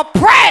that are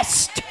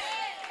oppressed.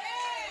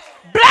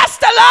 Bless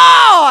the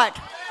Lord,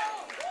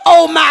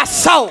 O my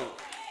soul.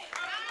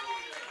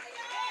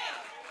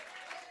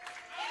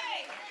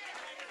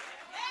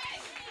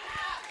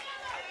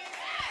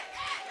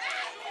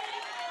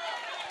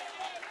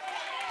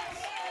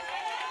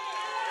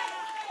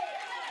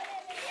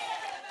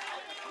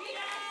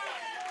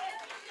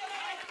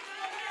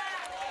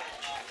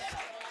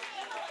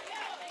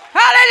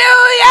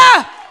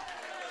 Hallelujah!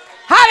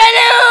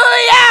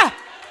 Hallelujah!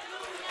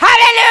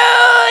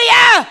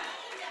 Hallelujah!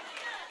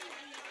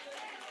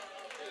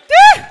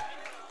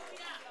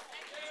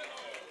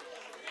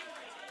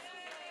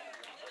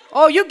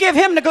 Oh, you give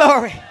him the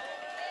glory.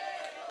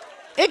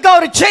 It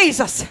go to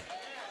Jesus.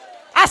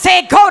 I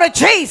said go to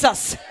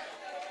Jesus.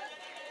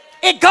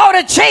 It go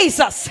to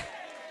Jesus.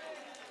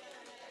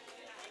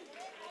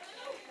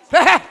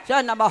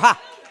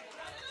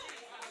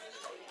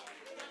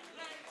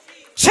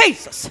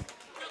 Jesus.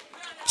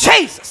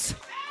 Jesus.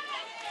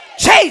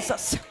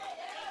 Jesus.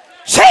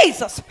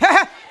 Jesus.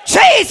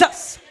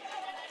 Jesus.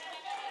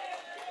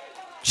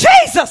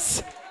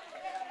 Jesus.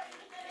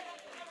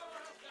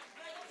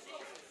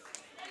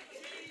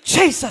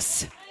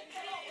 Jesus.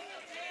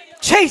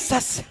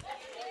 Jesus.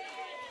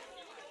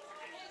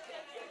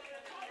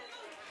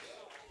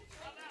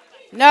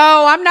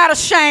 No, I'm not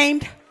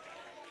ashamed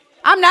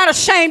I'm not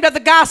ashamed of the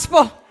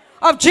gospel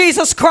of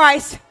Jesus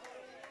Christ.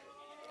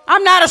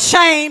 I'm not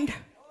ashamed.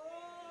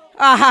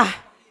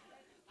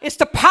 It's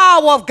the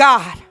power of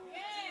God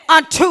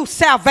unto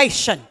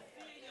salvation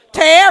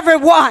to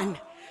everyone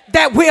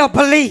that will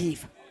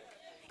believe.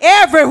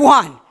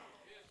 Everyone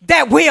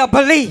that will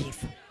believe.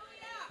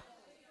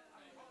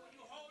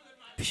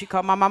 She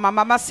come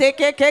mama say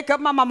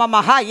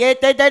mama ha ye he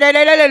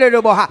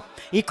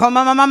come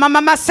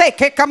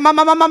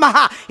mama say mama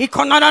ha he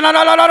come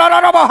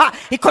no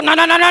he come no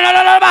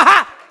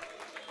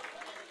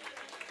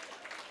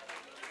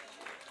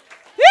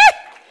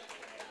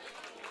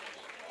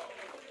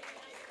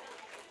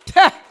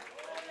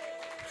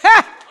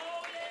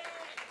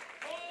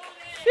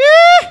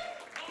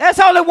There's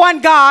only one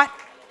God.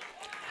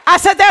 I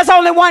said there's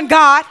only one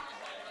God.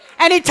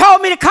 And he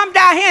told me to come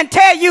down here and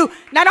tell you,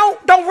 now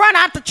don't run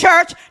out the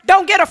church.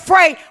 Don't get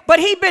afraid. But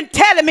he been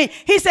telling me,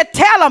 he said,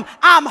 tell him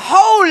I'm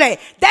holy.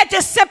 That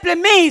just simply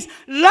means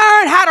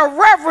learn how to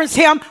reverence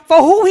him for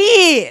who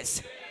he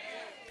is.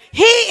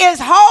 He is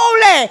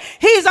holy.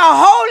 He's a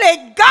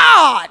holy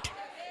God.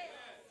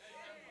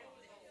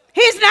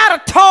 He's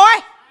not a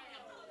toy.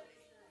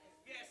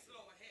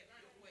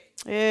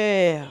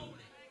 Yeah.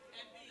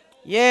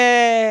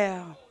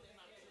 Yeah.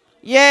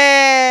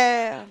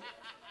 Yeah.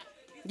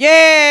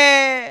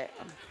 Yeah.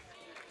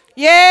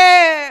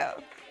 Yeah.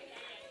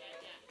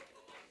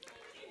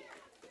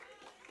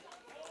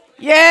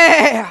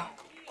 Yeah.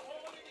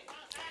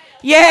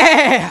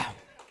 Yeah.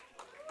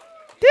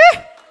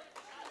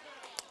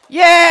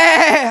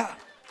 Yeah.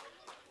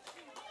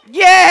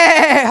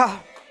 Yeah.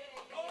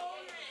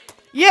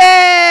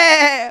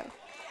 Yeah.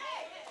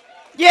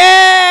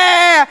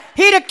 Yeah.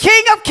 He the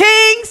King of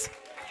Kings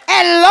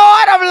and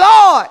Lord of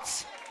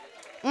Lords.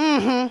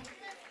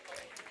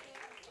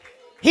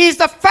 He's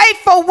the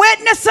faithful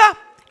witnesser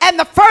and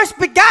the first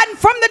begotten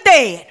from the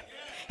dead.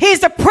 He's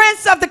the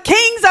prince of the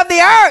kings of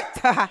the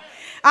earth.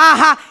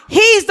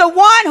 He's the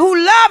one who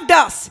loved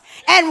us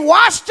and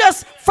washed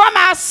us from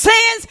our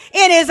sins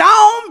in his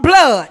own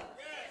blood.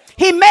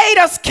 He made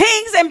us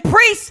kings and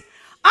priests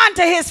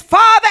unto his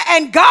Father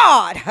and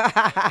God.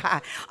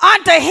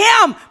 Unto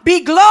him be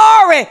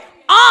glory,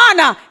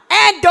 honor,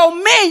 and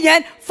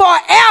dominion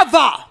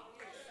forever.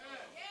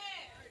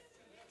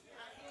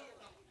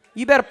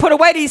 You better put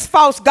away these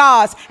false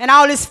gods and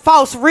all this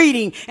false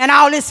reading and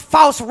all this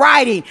false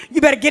writing.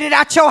 You better get it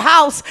out your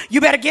house. You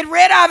better get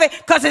rid of it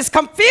because it's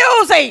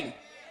confusing.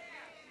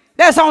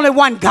 There's only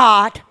one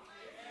God.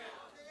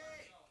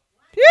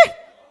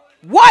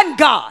 One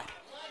God.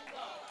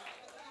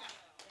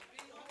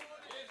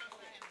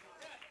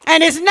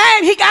 And his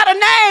name, he got a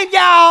name,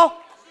 y'all.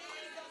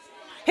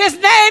 His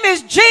name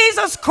is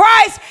Jesus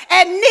Christ,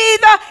 and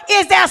neither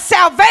is there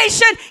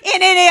salvation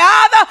in any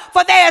other,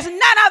 for there is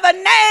none other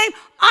name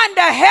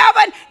under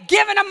heaven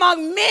given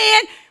among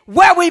men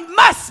where we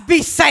must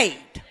be saved.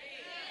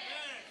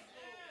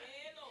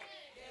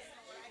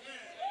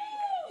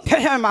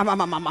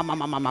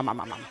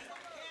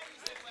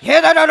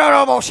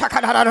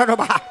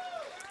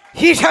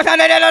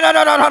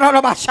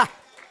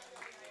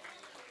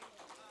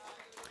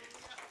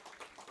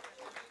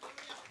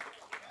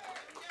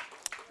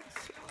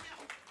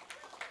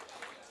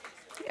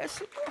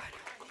 Lord.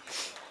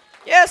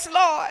 Yes,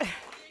 Lord.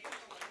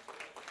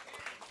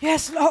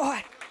 Yes,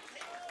 Lord.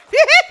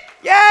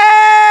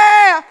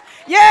 Yeah.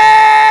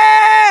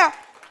 Yeah.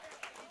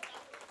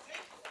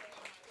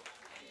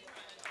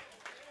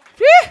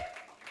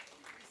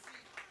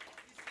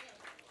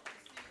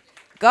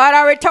 God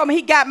already told me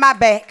he got my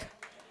back.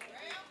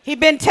 He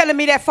been telling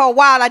me that for a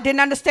while. I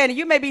didn't understand it.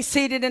 You may be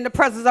seated in the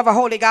presence of a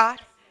holy God.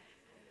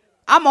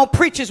 I'm going to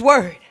preach his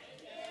word.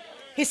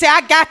 He said,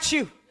 I got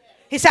you.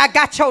 He said, I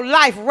got your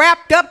life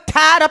wrapped up,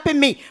 tied up in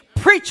me.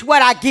 Preach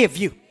what I give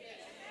you.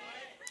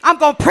 I'm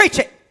going to preach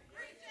it.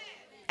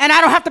 And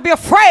I don't have to be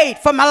afraid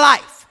for my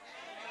life.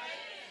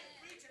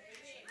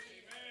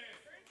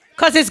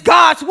 Because it's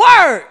God's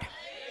word.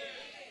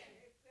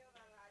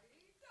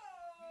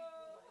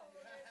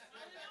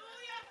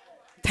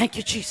 Thank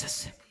you,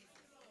 Jesus.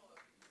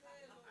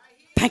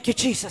 Thank you,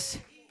 Jesus.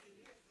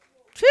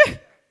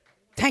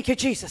 Thank you,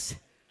 Jesus.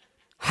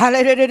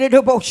 Hallelujah.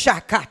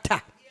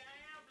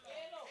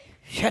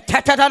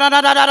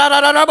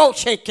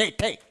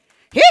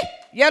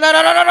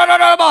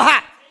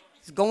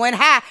 It's going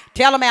high.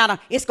 Tell them, Anna,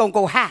 it's going to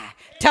go high.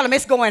 Tell them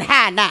it's going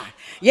high now.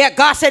 Yeah,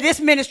 God said this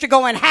ministry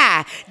going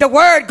high. The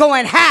word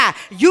going high.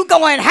 You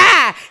going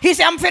high. He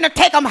said, I'm finna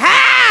take them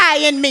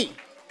high in me.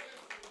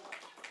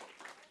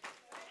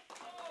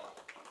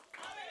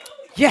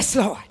 Yes,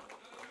 Lord.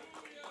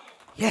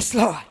 Yes,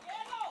 Lord.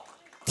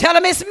 Tell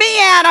them it's me,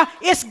 Anna.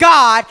 It's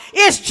God.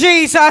 It's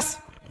Jesus.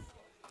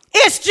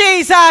 It's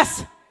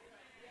Jesus.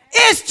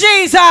 It's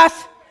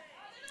Jesus.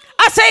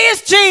 I say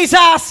it's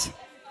Jesus.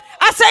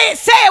 I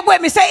say it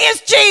with me. Say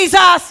it's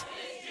Jesus.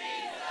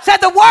 Say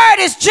the word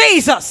is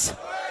Jesus.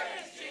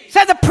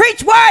 Say the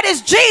preach word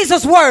is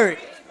Jesus' word.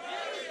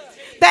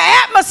 The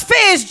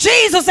atmosphere is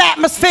Jesus'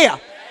 atmosphere.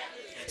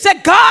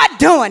 Say God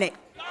doing it.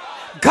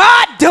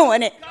 God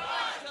doing it.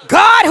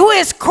 God, who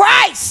is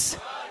Christ,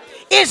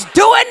 is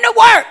doing the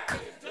work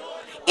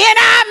in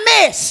our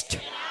midst.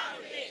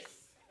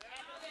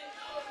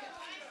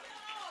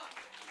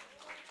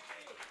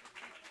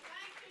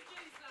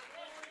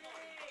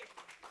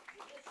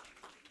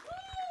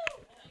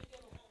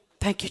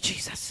 Thank you,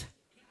 Jesus.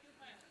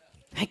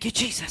 Thank you,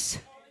 Jesus.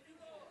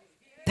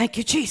 Thank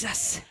you,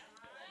 Jesus.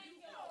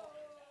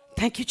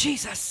 Thank you,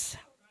 Jesus.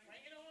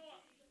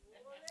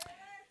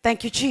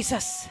 Thank you,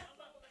 Jesus.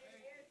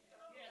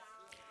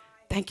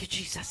 Thank you,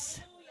 Jesus.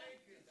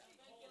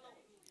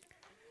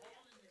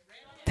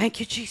 Thank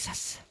you,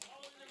 Jesus.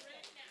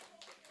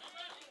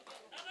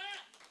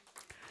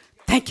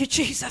 Thank you,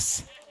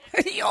 Jesus.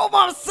 Your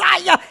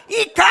Messiah.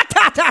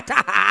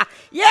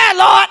 Yeah,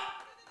 Lord.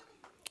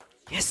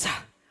 Yes, sir.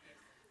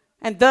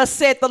 And thus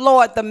said the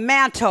Lord, the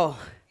mantle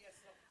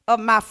of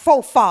my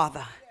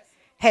forefather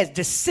has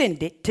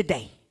descended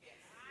today.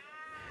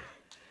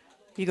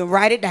 You can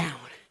write it down.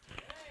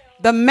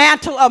 The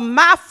mantle of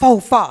my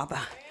forefather,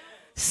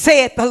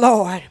 said the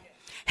Lord,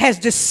 has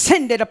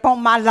descended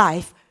upon my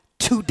life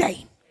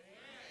today.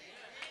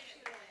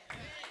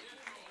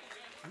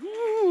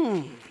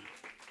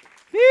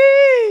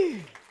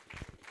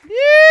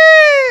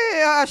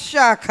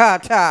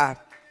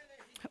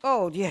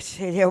 Oh, yes,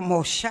 it'll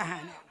more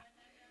shine.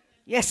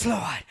 Yes,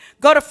 Lord.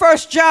 Go to 1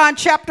 John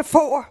chapter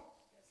 4.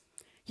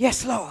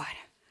 Yes, Lord.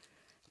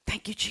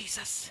 Thank you,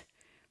 Jesus.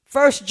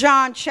 1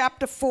 John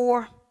chapter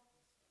 4.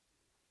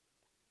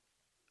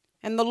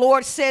 And the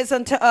Lord says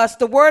unto us,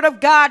 the word of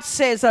God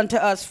says unto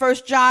us, 1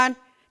 John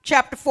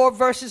chapter 4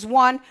 verses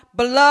 1,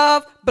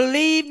 beloved,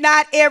 believe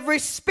not every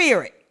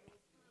spirit,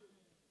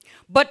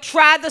 but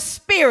try the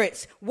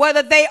spirits,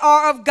 whether they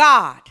are of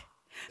God,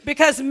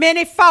 because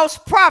many false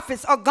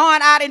prophets are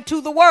gone out into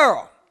the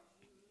world.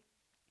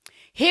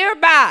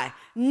 Hereby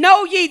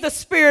know ye the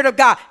Spirit of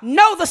God.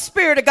 Know the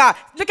Spirit of God.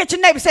 Look at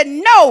your neighbor and say,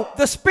 know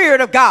the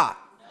Spirit of God.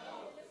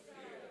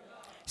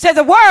 Say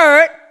the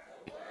word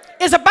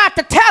is about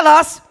to tell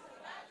us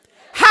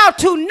how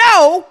to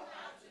know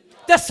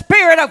the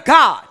Spirit of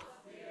God.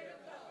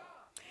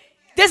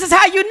 This is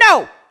how you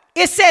know.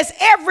 It says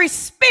every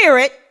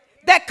spirit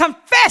that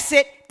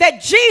confesseth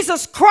that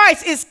Jesus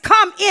Christ is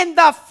come in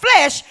the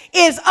flesh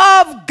is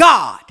of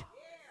God.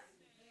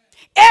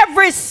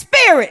 Every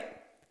spirit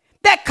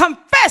that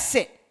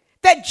confesseth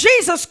that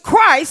Jesus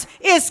Christ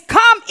is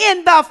come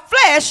in the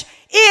flesh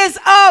is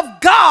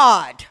of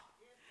God.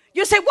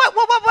 You say,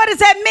 what does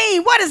that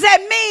mean? What does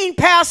that mean,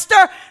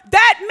 Pastor?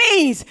 That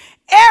means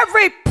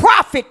every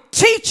prophet,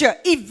 teacher,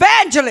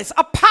 evangelist,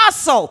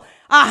 apostle,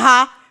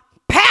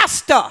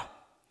 pastor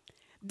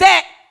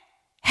that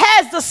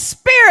has the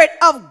Spirit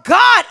of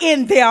God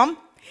in them,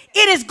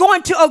 it is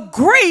going to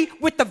agree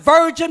with the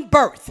virgin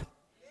birth.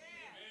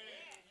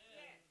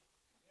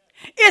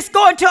 It's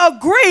going to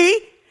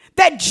agree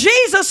that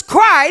Jesus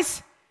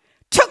Christ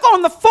took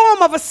on the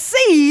form of a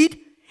seed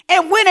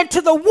and went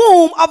into the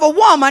womb of a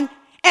woman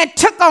and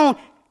took on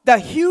the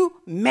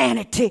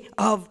humanity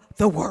of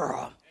the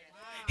world.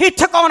 He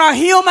took on our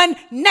human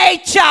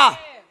nature.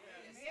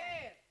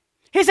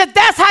 He said,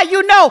 that's how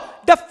you know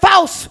the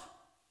false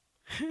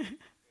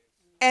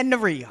and the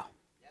real.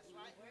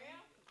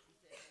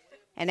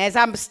 And as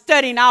I'm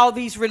studying all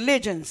these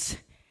religions,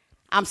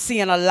 I'm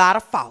seeing a lot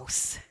of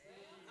false.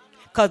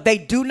 Because they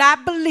do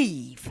not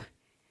believe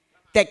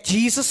that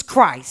Jesus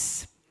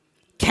Christ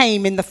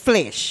came in the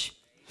flesh.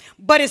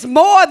 But it's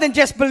more than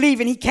just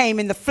believing he came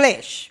in the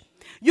flesh.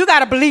 You got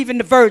to believe in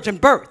the virgin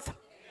birth.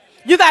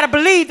 You got to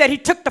believe that he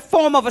took the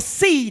form of a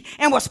seed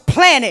and was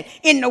planted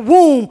in the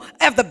womb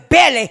of the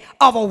belly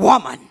of a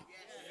woman.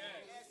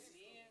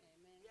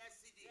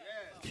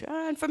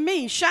 Shine for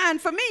me, shine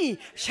for me,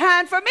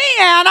 shine for me,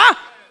 Anna.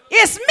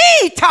 It's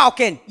me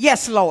talking.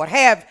 Yes, Lord,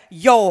 have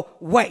your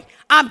way.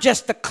 I'm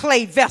just the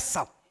clay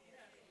vessel.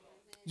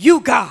 You,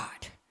 God.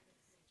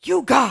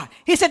 You, God.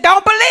 He said,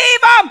 don't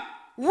believe them.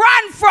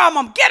 Run from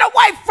them. Get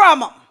away from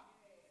them.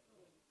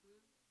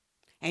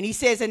 And he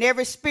says, and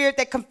every spirit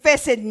that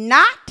confesseth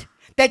not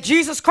that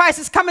Jesus Christ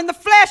is come in the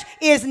flesh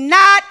is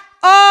not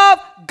of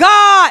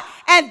God.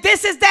 And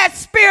this is that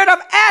spirit of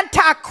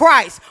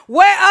Antichrist,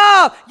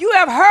 whereof you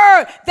have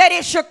heard that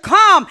it should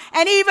come.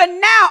 And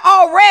even now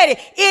already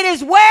it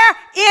is where?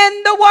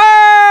 In the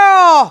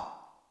world.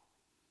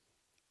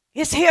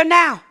 It's here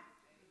now.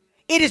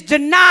 It is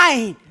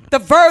denying the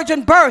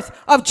virgin birth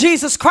of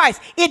Jesus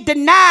Christ. It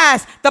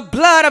denies the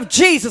blood of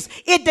Jesus.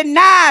 It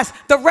denies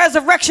the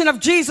resurrection of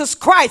Jesus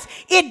Christ.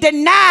 It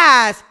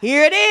denies,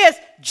 here it is,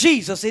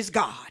 Jesus is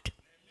God.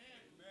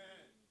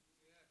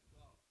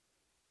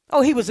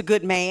 Oh, he was a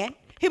good man.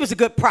 He was a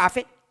good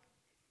prophet.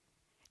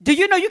 Do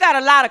you know you got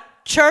a lot of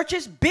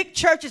churches, big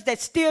churches, that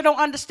still don't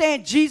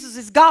understand Jesus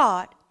is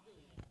God?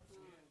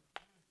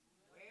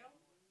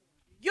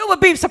 You would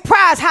be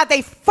surprised how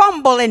they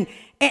fumble and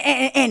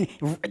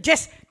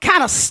just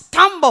kind of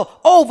stumble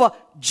over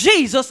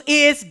Jesus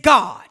is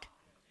God.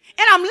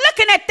 And I'm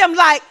looking at them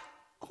like,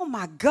 oh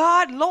my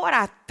God, Lord,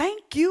 I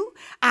thank you.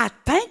 I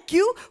thank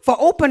you for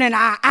opening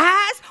our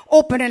eyes,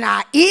 opening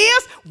our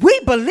ears. We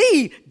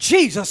believe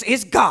Jesus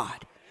is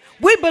God.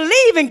 We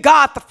believe in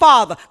God the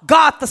Father,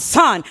 God the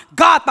Son,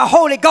 God the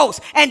Holy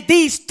Ghost, and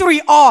these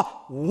three are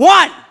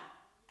one.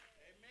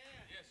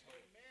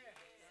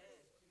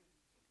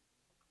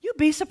 You'd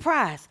be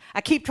surprised.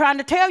 I keep trying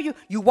to tell you,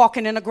 you're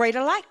walking in a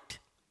greater light.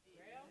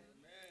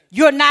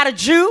 You're not a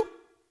Jew.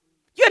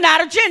 You're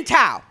not a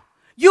Gentile.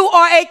 You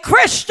are a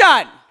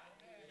Christian.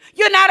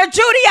 You're not a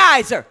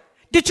Judaizer.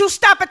 Did you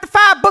stop at the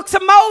 5 books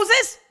of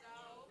Moses?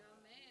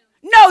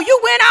 No, you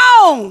went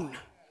on.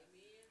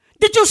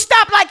 Did you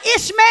stop like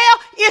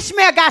Ishmael?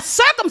 Ishmael got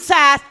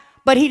circumcised,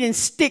 but he didn't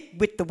stick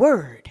with the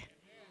word.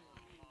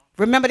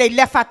 Remember, they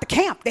left out the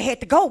camp. They had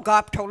to go.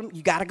 God told them,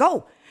 you got to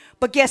go.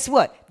 But guess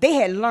what? They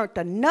had learned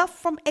enough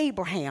from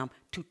Abraham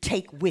to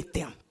take with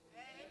them.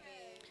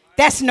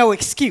 That's no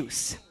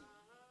excuse.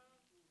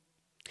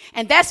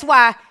 And that's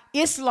why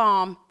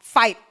Islam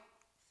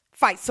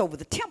fights over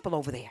the temple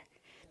over there.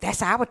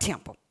 That's our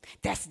temple.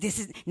 This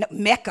is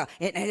Mecca.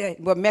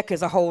 Well, Mecca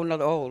is a whole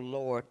nother, oh,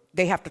 Lord.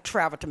 They have to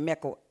travel to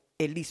Mecca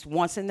at least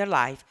once in their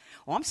life.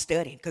 Oh, I'm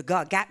studying because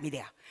God got me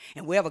there.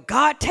 And wherever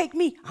God take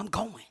me, I'm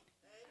going.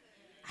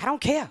 I don't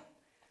care.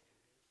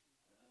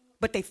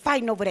 But they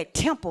fighting over that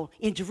temple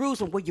in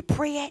Jerusalem where you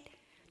pray at.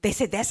 They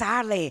said, that's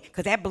our land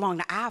because that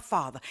belonged to our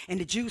Father. And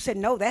the Jews said,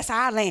 no, that's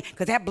our land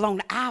because that belonged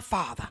to our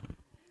Father.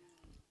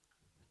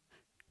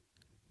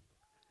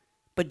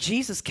 But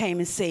Jesus came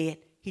and said,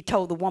 he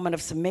told the woman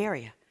of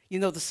Samaria, you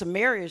know, the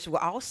Samaritans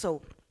were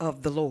also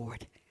of the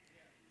Lord.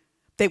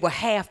 They were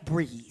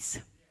half-breeds.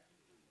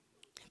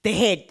 They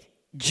had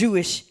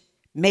Jewish,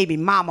 maybe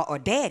mama or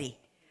daddy,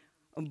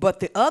 but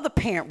the other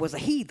parent was a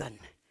heathen.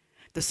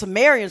 The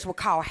Samaritans were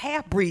called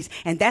half-breeds,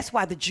 and that's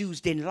why the Jews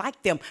didn't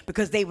like them,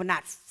 because they were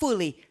not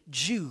fully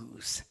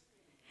Jews.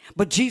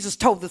 But Jesus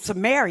told the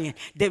Samaritan,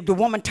 the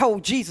woman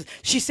told Jesus,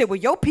 she said, well,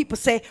 your people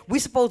say we're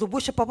supposed to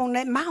worship up on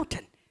that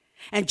mountain.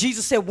 And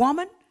Jesus said,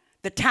 woman,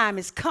 the time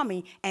is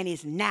coming and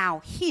is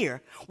now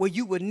here where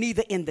you will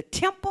neither in the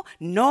temple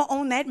nor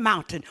on that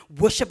mountain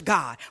worship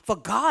God. For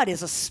God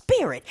is a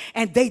spirit,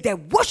 and they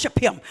that worship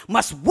him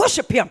must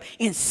worship him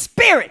in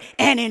spirit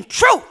and in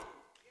truth.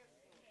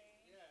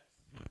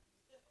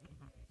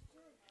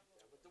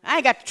 I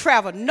ain't got to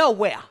travel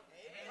nowhere.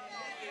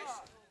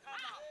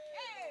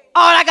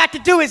 All I got to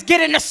do is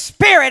get in the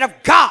spirit of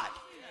God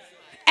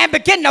and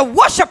begin to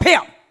worship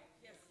him.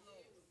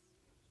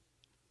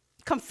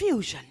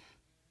 Confusion.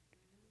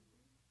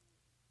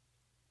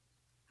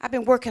 I've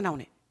been working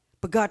on it.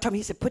 But God told me,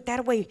 he said, put that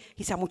away.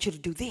 He said, I want you to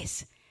do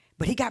this.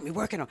 But he got me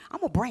working on it. I'm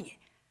going to bring it.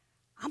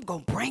 I'm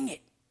going to bring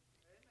it.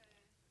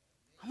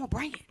 I'm going to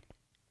bring it.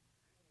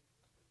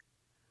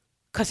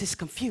 Because it's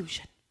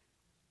confusion.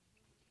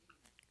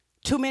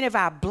 Too many of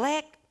our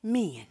black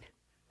men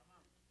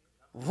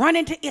run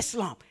into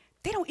Islam.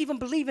 They don't even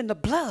believe in the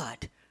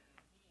blood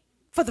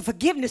for the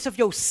forgiveness of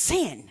your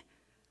sin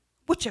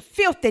with your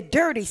filthy,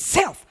 dirty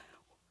self.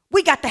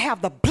 We got to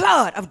have the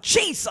blood of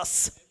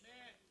Jesus.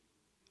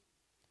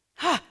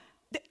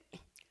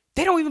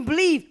 They don't even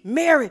believe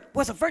Mary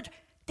was a virgin.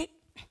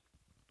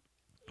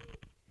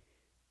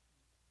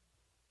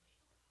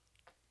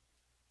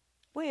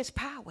 Where's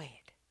power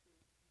at?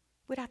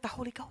 Without the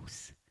Holy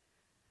Ghost.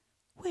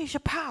 Where's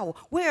your power?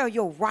 Where are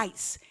your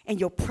rights and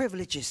your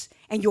privileges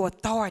and your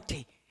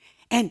authority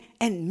and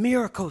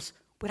miracles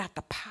without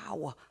the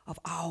power of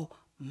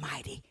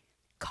Almighty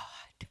God?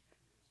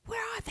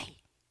 Where are they?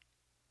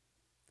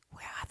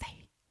 Where are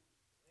they?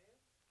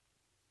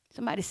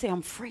 Somebody say,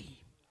 I'm free.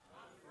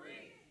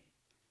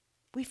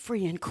 We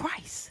free in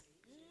Christ.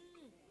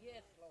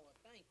 Yes, Lord.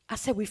 Thank you. I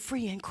said we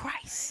free in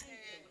Christ.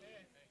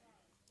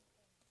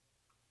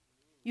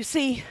 You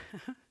see,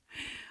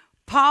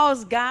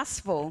 Paul's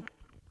gospel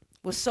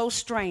was so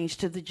strange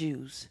to the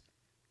Jews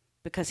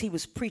because he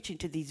was preaching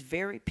to these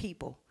very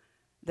people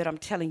that I'm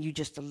telling you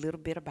just a little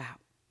bit about.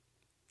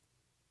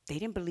 They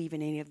didn't believe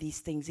in any of these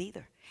things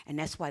either, and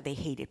that's why they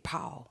hated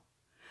Paul.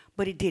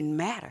 But it didn't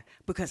matter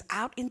because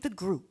out in the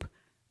group,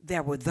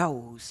 there were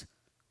those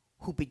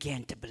who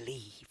began to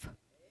believe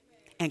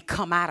and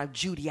come out of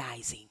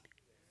Judaizing.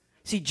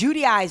 See,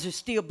 Judaizers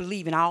still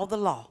believe in all the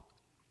law.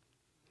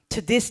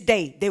 To this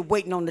day, they're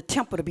waiting on the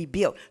temple to be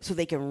built so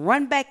they can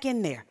run back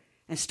in there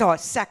and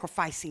start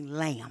sacrificing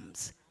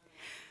lambs.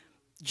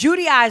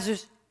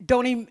 Judaizers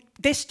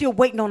they're still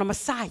waiting on a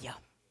Messiah.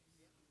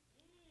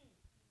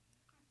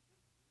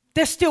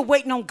 They're still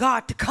waiting on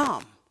God to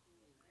come.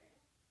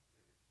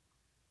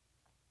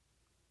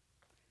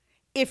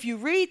 If you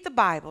read the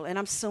Bible, and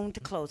I'm soon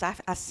to close,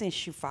 I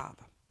sense you,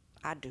 Father.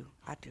 I do.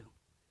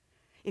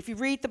 If you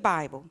read the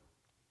Bible,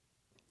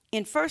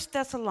 in 1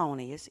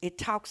 Thessalonians, it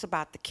talks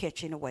about the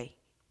catching away.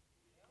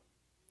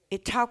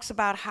 It talks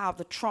about how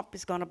the trump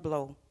is going to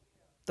blow,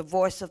 the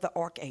voice of the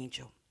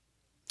archangel.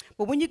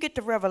 But when you get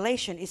to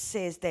Revelation, it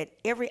says that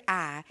every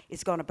eye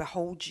is going to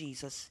behold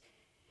Jesus,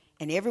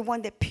 and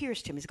everyone that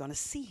pierced him is going to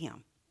see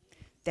him.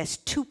 That's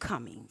 2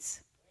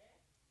 comings.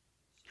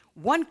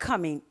 One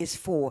coming is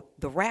for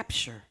the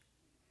rapture,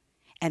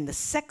 and the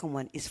second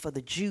one is for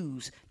the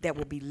Jews that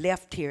will be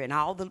left here, and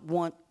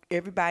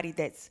everybody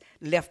that's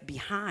left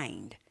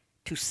behind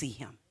to see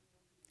him.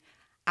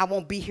 I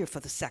won't be here for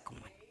the second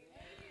one.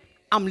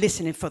 I'm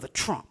listening for the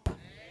trump.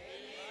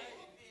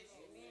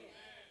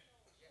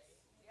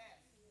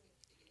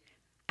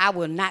 I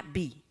will not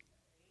be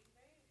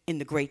in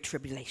the great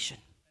tribulation.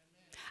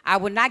 I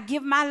will not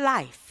give my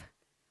life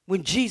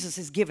when Jesus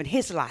is giving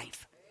his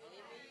life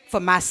for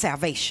my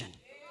salvation.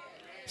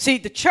 See,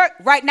 the church,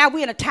 right now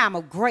we're in a time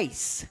of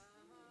grace.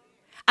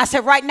 I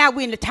said right now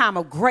we're in a time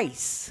of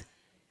grace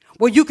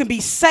where you can be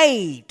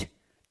saved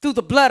through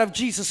the blood of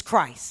Jesus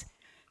Christ.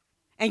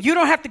 And you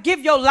don't have to give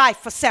your life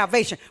for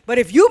salvation. But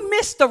if you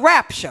miss the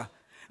rapture,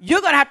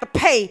 you're going to have to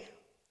pay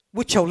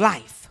with your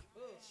life.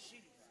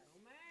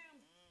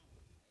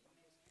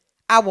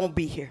 I won't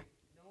be here.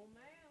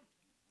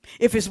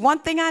 If it's one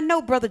thing I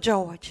know, Brother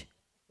George,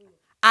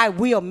 I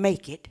will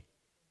make it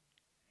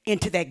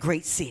into that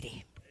great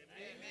city.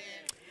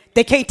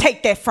 They can't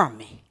take that from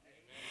me.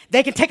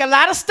 They can take a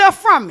lot of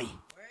stuff from me,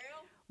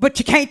 but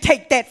you can't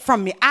take that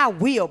from me. I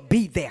will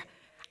be there.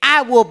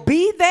 I will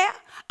be there.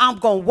 I'm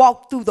going to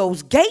walk through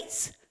those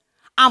gates.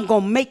 I'm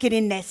going to make it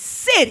in that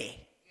city.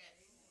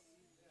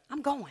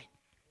 I'm going.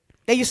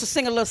 They used to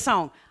sing a little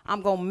song.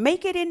 I'm going to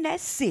make it in that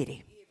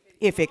city.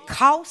 If it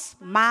costs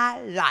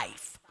my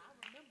life,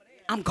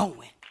 I'm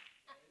going.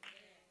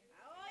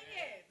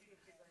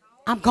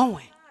 I'm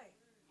going.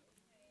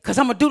 Because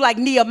I'm going to do like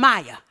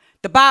Nehemiah.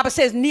 The Bible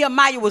says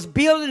Nehemiah was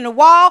building the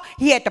wall.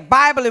 He had the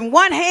Bible in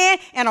one hand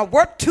and a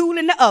work tool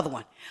in the other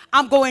one.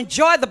 I'm going to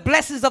enjoy the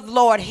blessings of the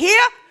Lord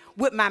here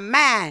with my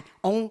mind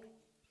on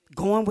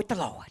going with the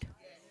Lord.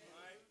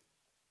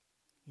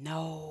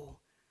 No.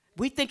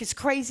 We think it's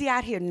crazy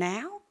out here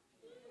now.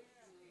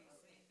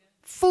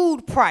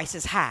 Food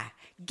prices high.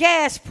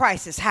 Gas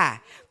prices high.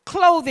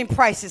 Clothing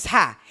prices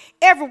high.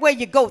 Everywhere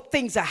you go,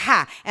 things are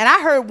high. And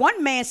I heard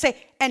one man say,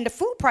 and the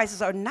food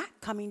prices are not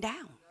coming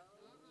down.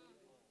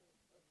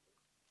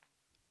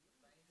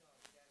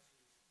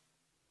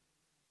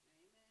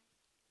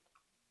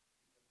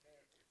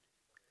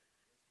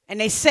 And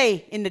they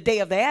say in the day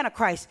of the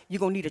Antichrist, you're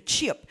going to need a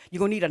chip. You're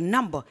going to need a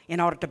number in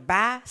order to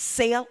buy,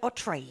 sell, or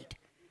trade.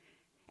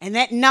 And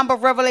that number,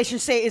 Revelation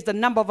says, is the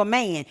number of a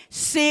man.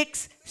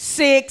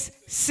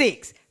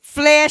 666.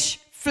 Flesh,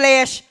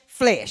 flesh,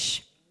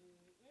 flesh.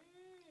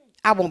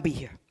 I won't be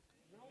here.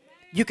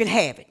 You can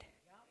have it.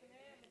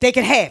 They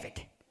can have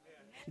it.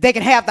 They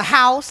can have the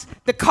house,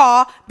 the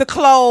car, the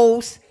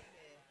clothes.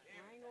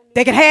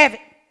 They can have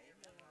it.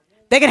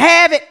 They can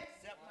have it.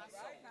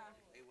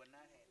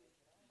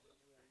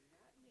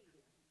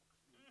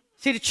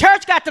 See, the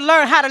church got to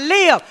learn how to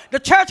live. The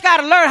church got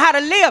to learn how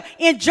to live.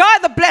 Enjoy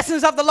the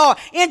blessings of the Lord.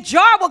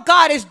 Enjoy what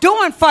God is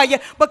doing for you,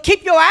 but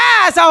keep your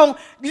eyes on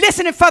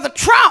listening for the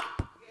trump,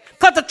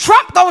 because the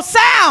trump don't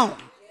sound.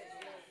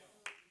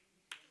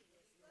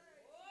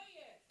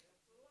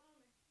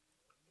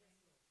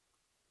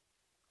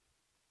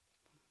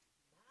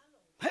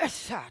 I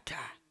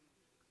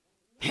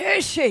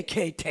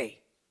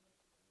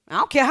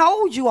don't care how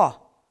old you are.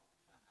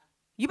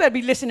 You better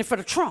be listening for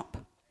the trump.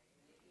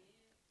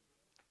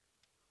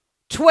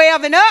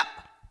 12 and up,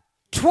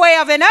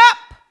 12 and up,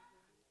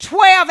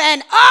 12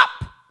 and up.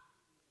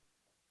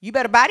 You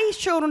better buy these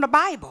children the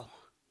Bible.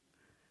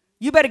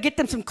 You better get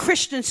them some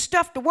Christian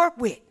stuff to work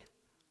with.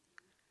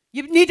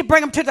 You need to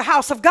bring them to the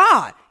house of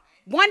God.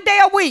 One day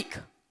a week.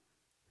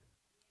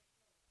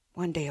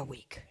 One day a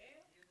week.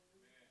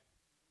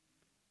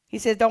 He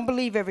says, don't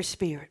believe every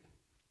spirit.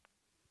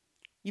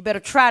 You better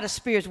try the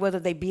spirits whether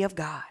they be of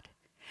God.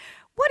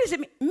 What does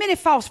it mean? Many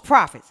false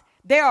prophets.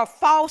 There are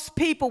false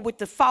people with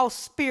the false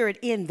spirit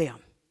in them.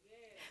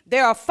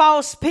 There are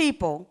false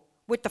people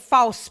with the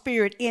false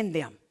spirit in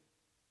them.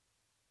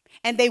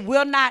 And they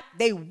will not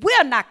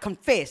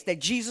confess that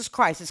Jesus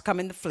Christ has come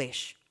in the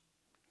flesh.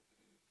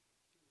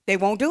 They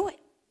won't do it.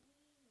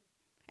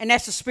 And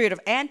that's the spirit of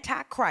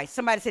Antichrist.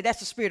 Somebody say that's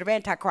the spirit of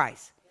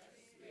Antichrist.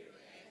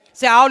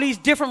 Say all these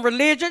different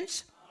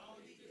religions.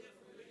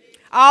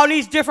 All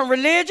these different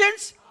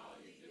religions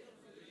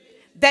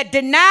that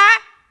deny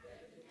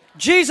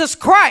Jesus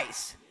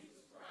Christ.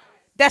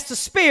 That's the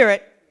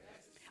spirit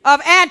of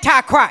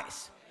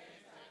Antichrist.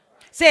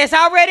 Say it's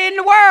already in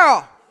the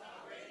world.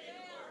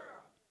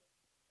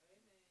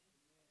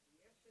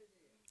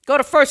 Go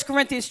to 1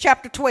 Corinthians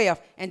chapter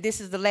 12, and this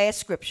is the last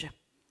scripture.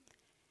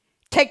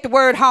 Take the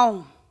word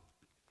home.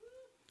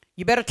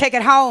 You better take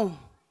it home.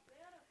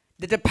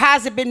 The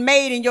deposit been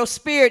made in your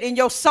spirit, in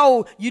your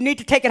soul. You need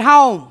to take it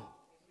home.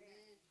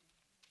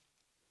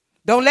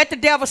 Don't let the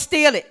devil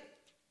steal it.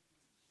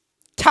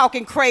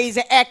 Talking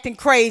crazy, acting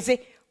crazy.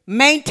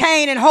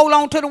 Maintain and hold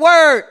on to the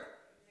word.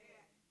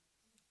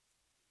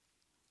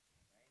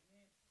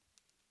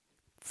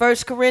 1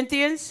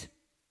 Corinthians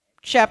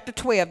chapter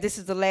 12. This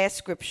is the last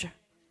scripture.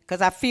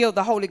 Because I feel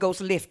the Holy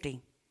Ghost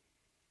lifting.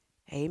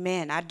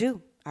 Amen. I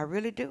do. I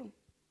really do.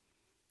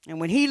 And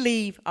when he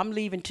leave, I'm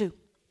leaving too.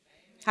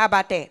 How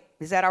about that?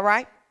 Is that all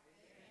right?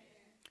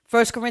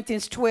 1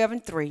 Corinthians 12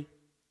 and 3.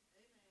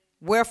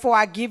 Wherefore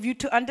I give you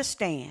to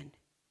understand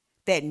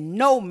that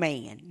no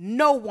man,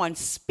 no one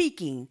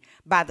speaking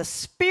by the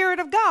Spirit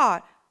of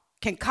God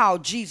can call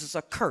Jesus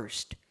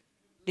accursed.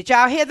 Did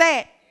y'all hear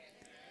that?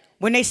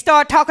 When they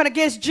start talking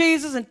against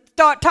Jesus and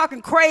start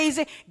talking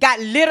crazy,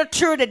 got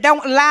literature that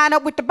don't line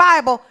up with the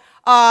Bible,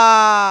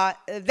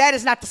 that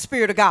is not the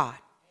Spirit of God.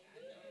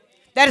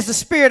 That is the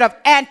spirit of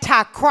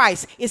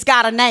Antichrist. It's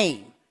got a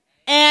name.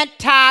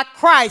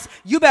 Antichrist.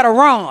 You better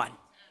run.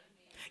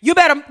 You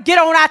better get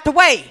on out the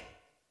way.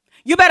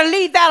 You better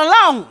leave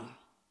that alone.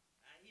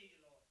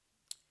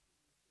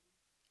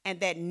 And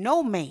that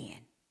no man,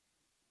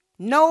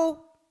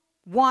 no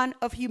one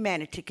of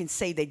humanity can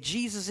say that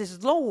Jesus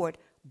is Lord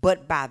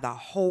but by the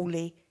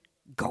Holy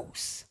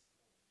Ghost.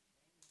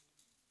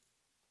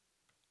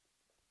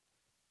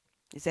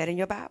 Is that in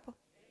your Bible?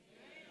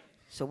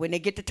 So when they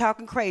get to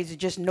talking crazy,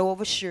 just know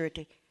of a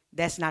surety,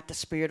 that's not the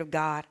Spirit of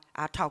God.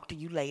 I'll talk to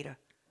you later.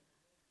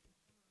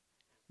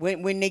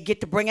 When they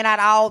get to bringing out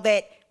all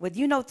that, well,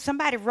 you know,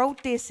 somebody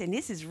wrote this and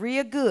this is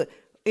real good.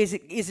 Is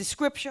it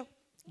scripture?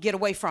 Get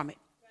away from it.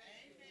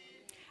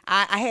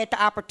 I had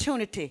the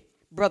opportunity,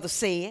 brother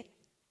said.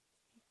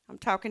 I'm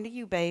talking to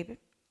you, baby.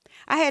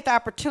 I had the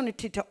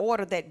opportunity to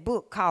order that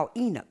book called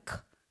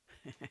Enoch.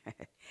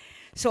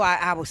 So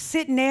I was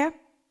sitting there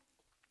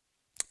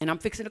and I'm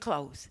fixing to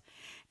close.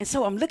 And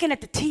so I'm looking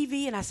at the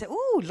TV and I said,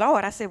 oh,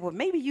 Lord. I said, well,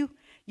 maybe you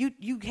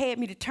had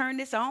me to turn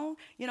this on.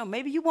 You know,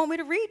 maybe you want me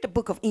to read the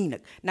book of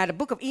Enoch. Now, the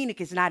book of Enoch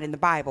is not in the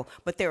Bible,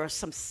 but there are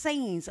some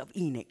sayings of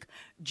Enoch,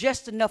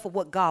 just enough of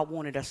what God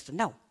wanted us to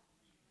know.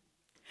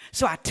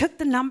 So I took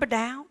the number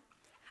down.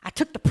 I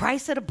took the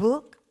price of the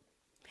book.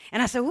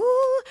 And I said,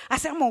 ooh,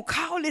 I'm going to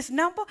call this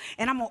number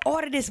and I'm going to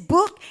order this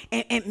book.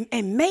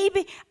 And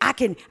maybe I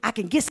can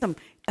get some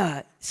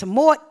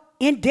more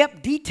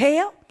in-depth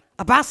detail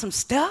about some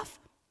stuff.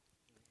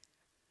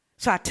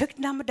 So I took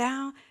the number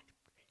down,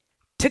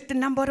 took the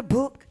number of the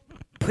book,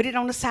 put it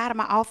on the side of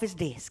my office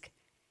desk.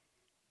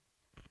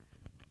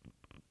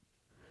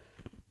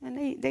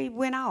 And they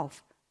went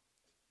off.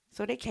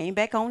 So they came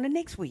back on the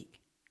next week.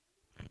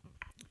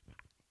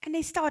 And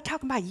they started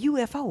talking about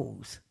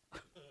UFOs.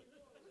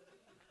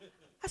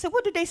 I said,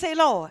 what did they say,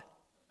 Lord?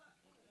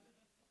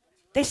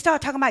 They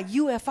started talking about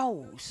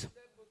UFOs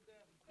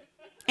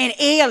and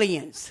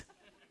aliens.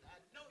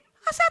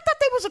 I said, I thought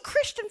they was a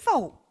Christian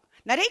folk.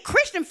 Now, they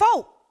Christian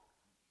folk.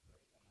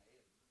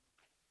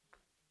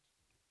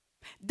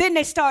 Then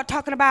they start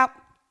talking about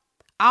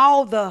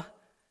all the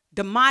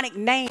demonic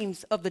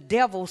names of the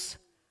devil's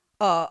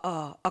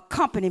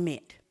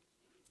accompaniment.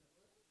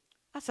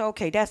 I said,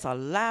 okay, that's a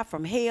lie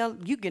from hell.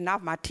 You getting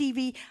off my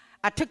TV.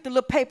 I took the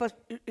little paper,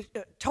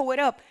 tore it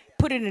up,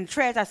 put it in the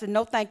trash. I said,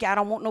 no, thank you. I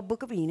don't want no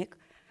book of Enoch.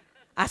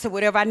 I said,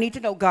 whatever I need to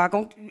know, God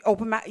gonna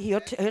open my,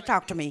 he'll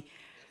talk to me.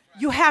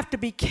 You have to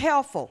be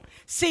careful.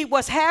 See,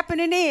 what's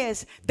happening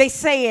is they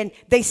saying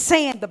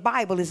the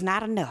Bible is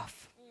not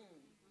enough.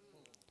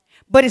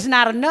 But it's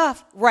not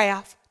enough,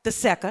 Ralph, the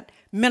second,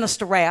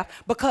 Minister Ralph,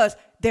 because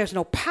there's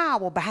no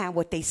power behind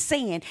what they're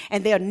saying,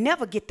 and they'll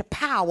never get the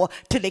power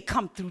till they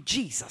come through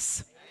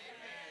Jesus.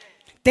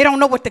 Amen. They don't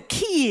know what the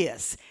key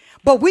is,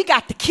 but we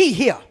got the key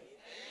here. Amen.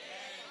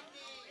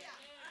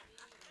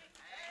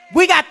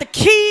 We got the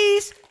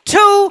keys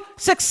to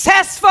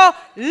successful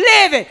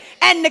living,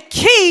 and the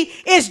key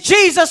is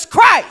Jesus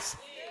Christ.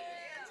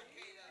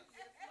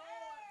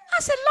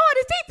 I said, Lord,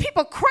 is these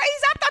people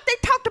crazy? I thought they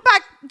talked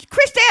about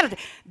Christianity.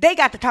 They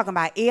got to talk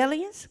about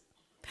aliens.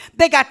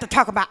 They got to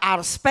talk about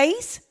outer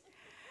space.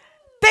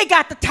 They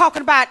got to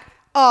talking about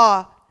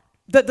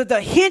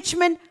the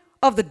henchmen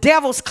of the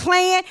devil's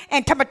clan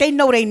and talking about they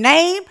know their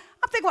name.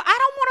 I'm thinking, well, I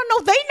don't want to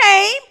know their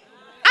name.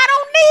 I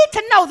don't need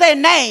to know their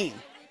name.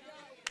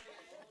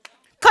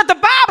 Because the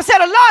Bible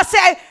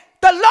said,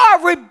 the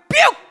Lord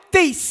rebuked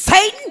thee,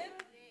 Satan.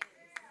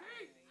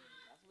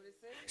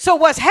 So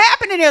what's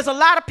happening is a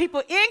lot of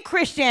people in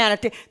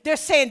Christianity, they're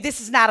saying this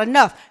is not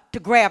enough to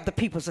grab the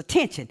people's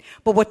attention.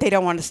 But what they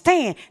don't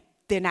understand,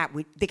 they got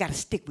to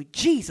stick with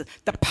Jesus.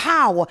 The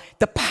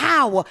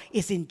power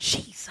is in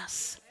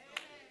Jesus.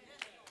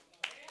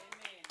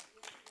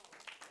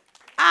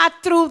 I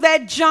threw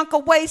that junk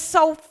away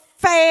so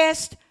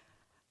fast.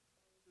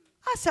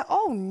 I said,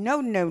 oh, no.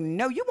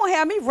 You won't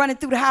have me running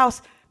through the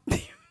house.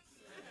 Hey,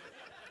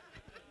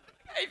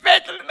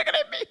 Evangeline, looking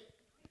at me.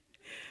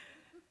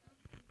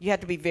 You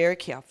have to be very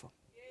careful.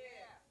 Yeah,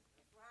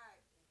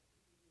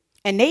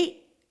 right. And they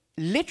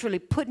literally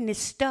putting this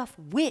stuff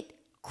with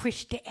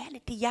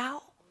Christianity,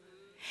 y'all.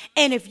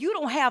 And if you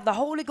don't have the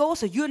Holy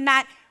Ghost or you're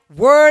not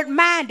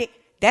word-minded,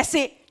 that's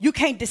it. You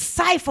can't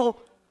decipher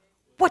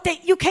what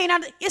you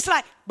can't, it's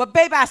like, but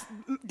baby,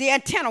 the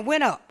antenna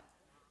went up.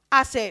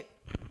 I said,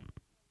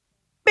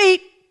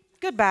 beep,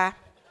 goodbye.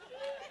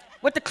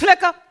 With the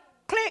clicker,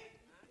 click.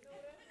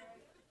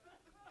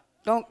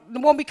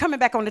 Won't be coming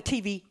back on the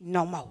TV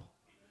no more.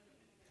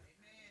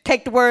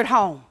 Take the word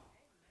home.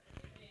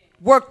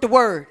 Work the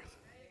word.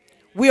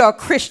 We are a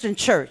Christian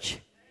church.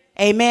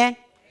 Amen.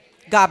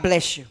 God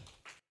bless you.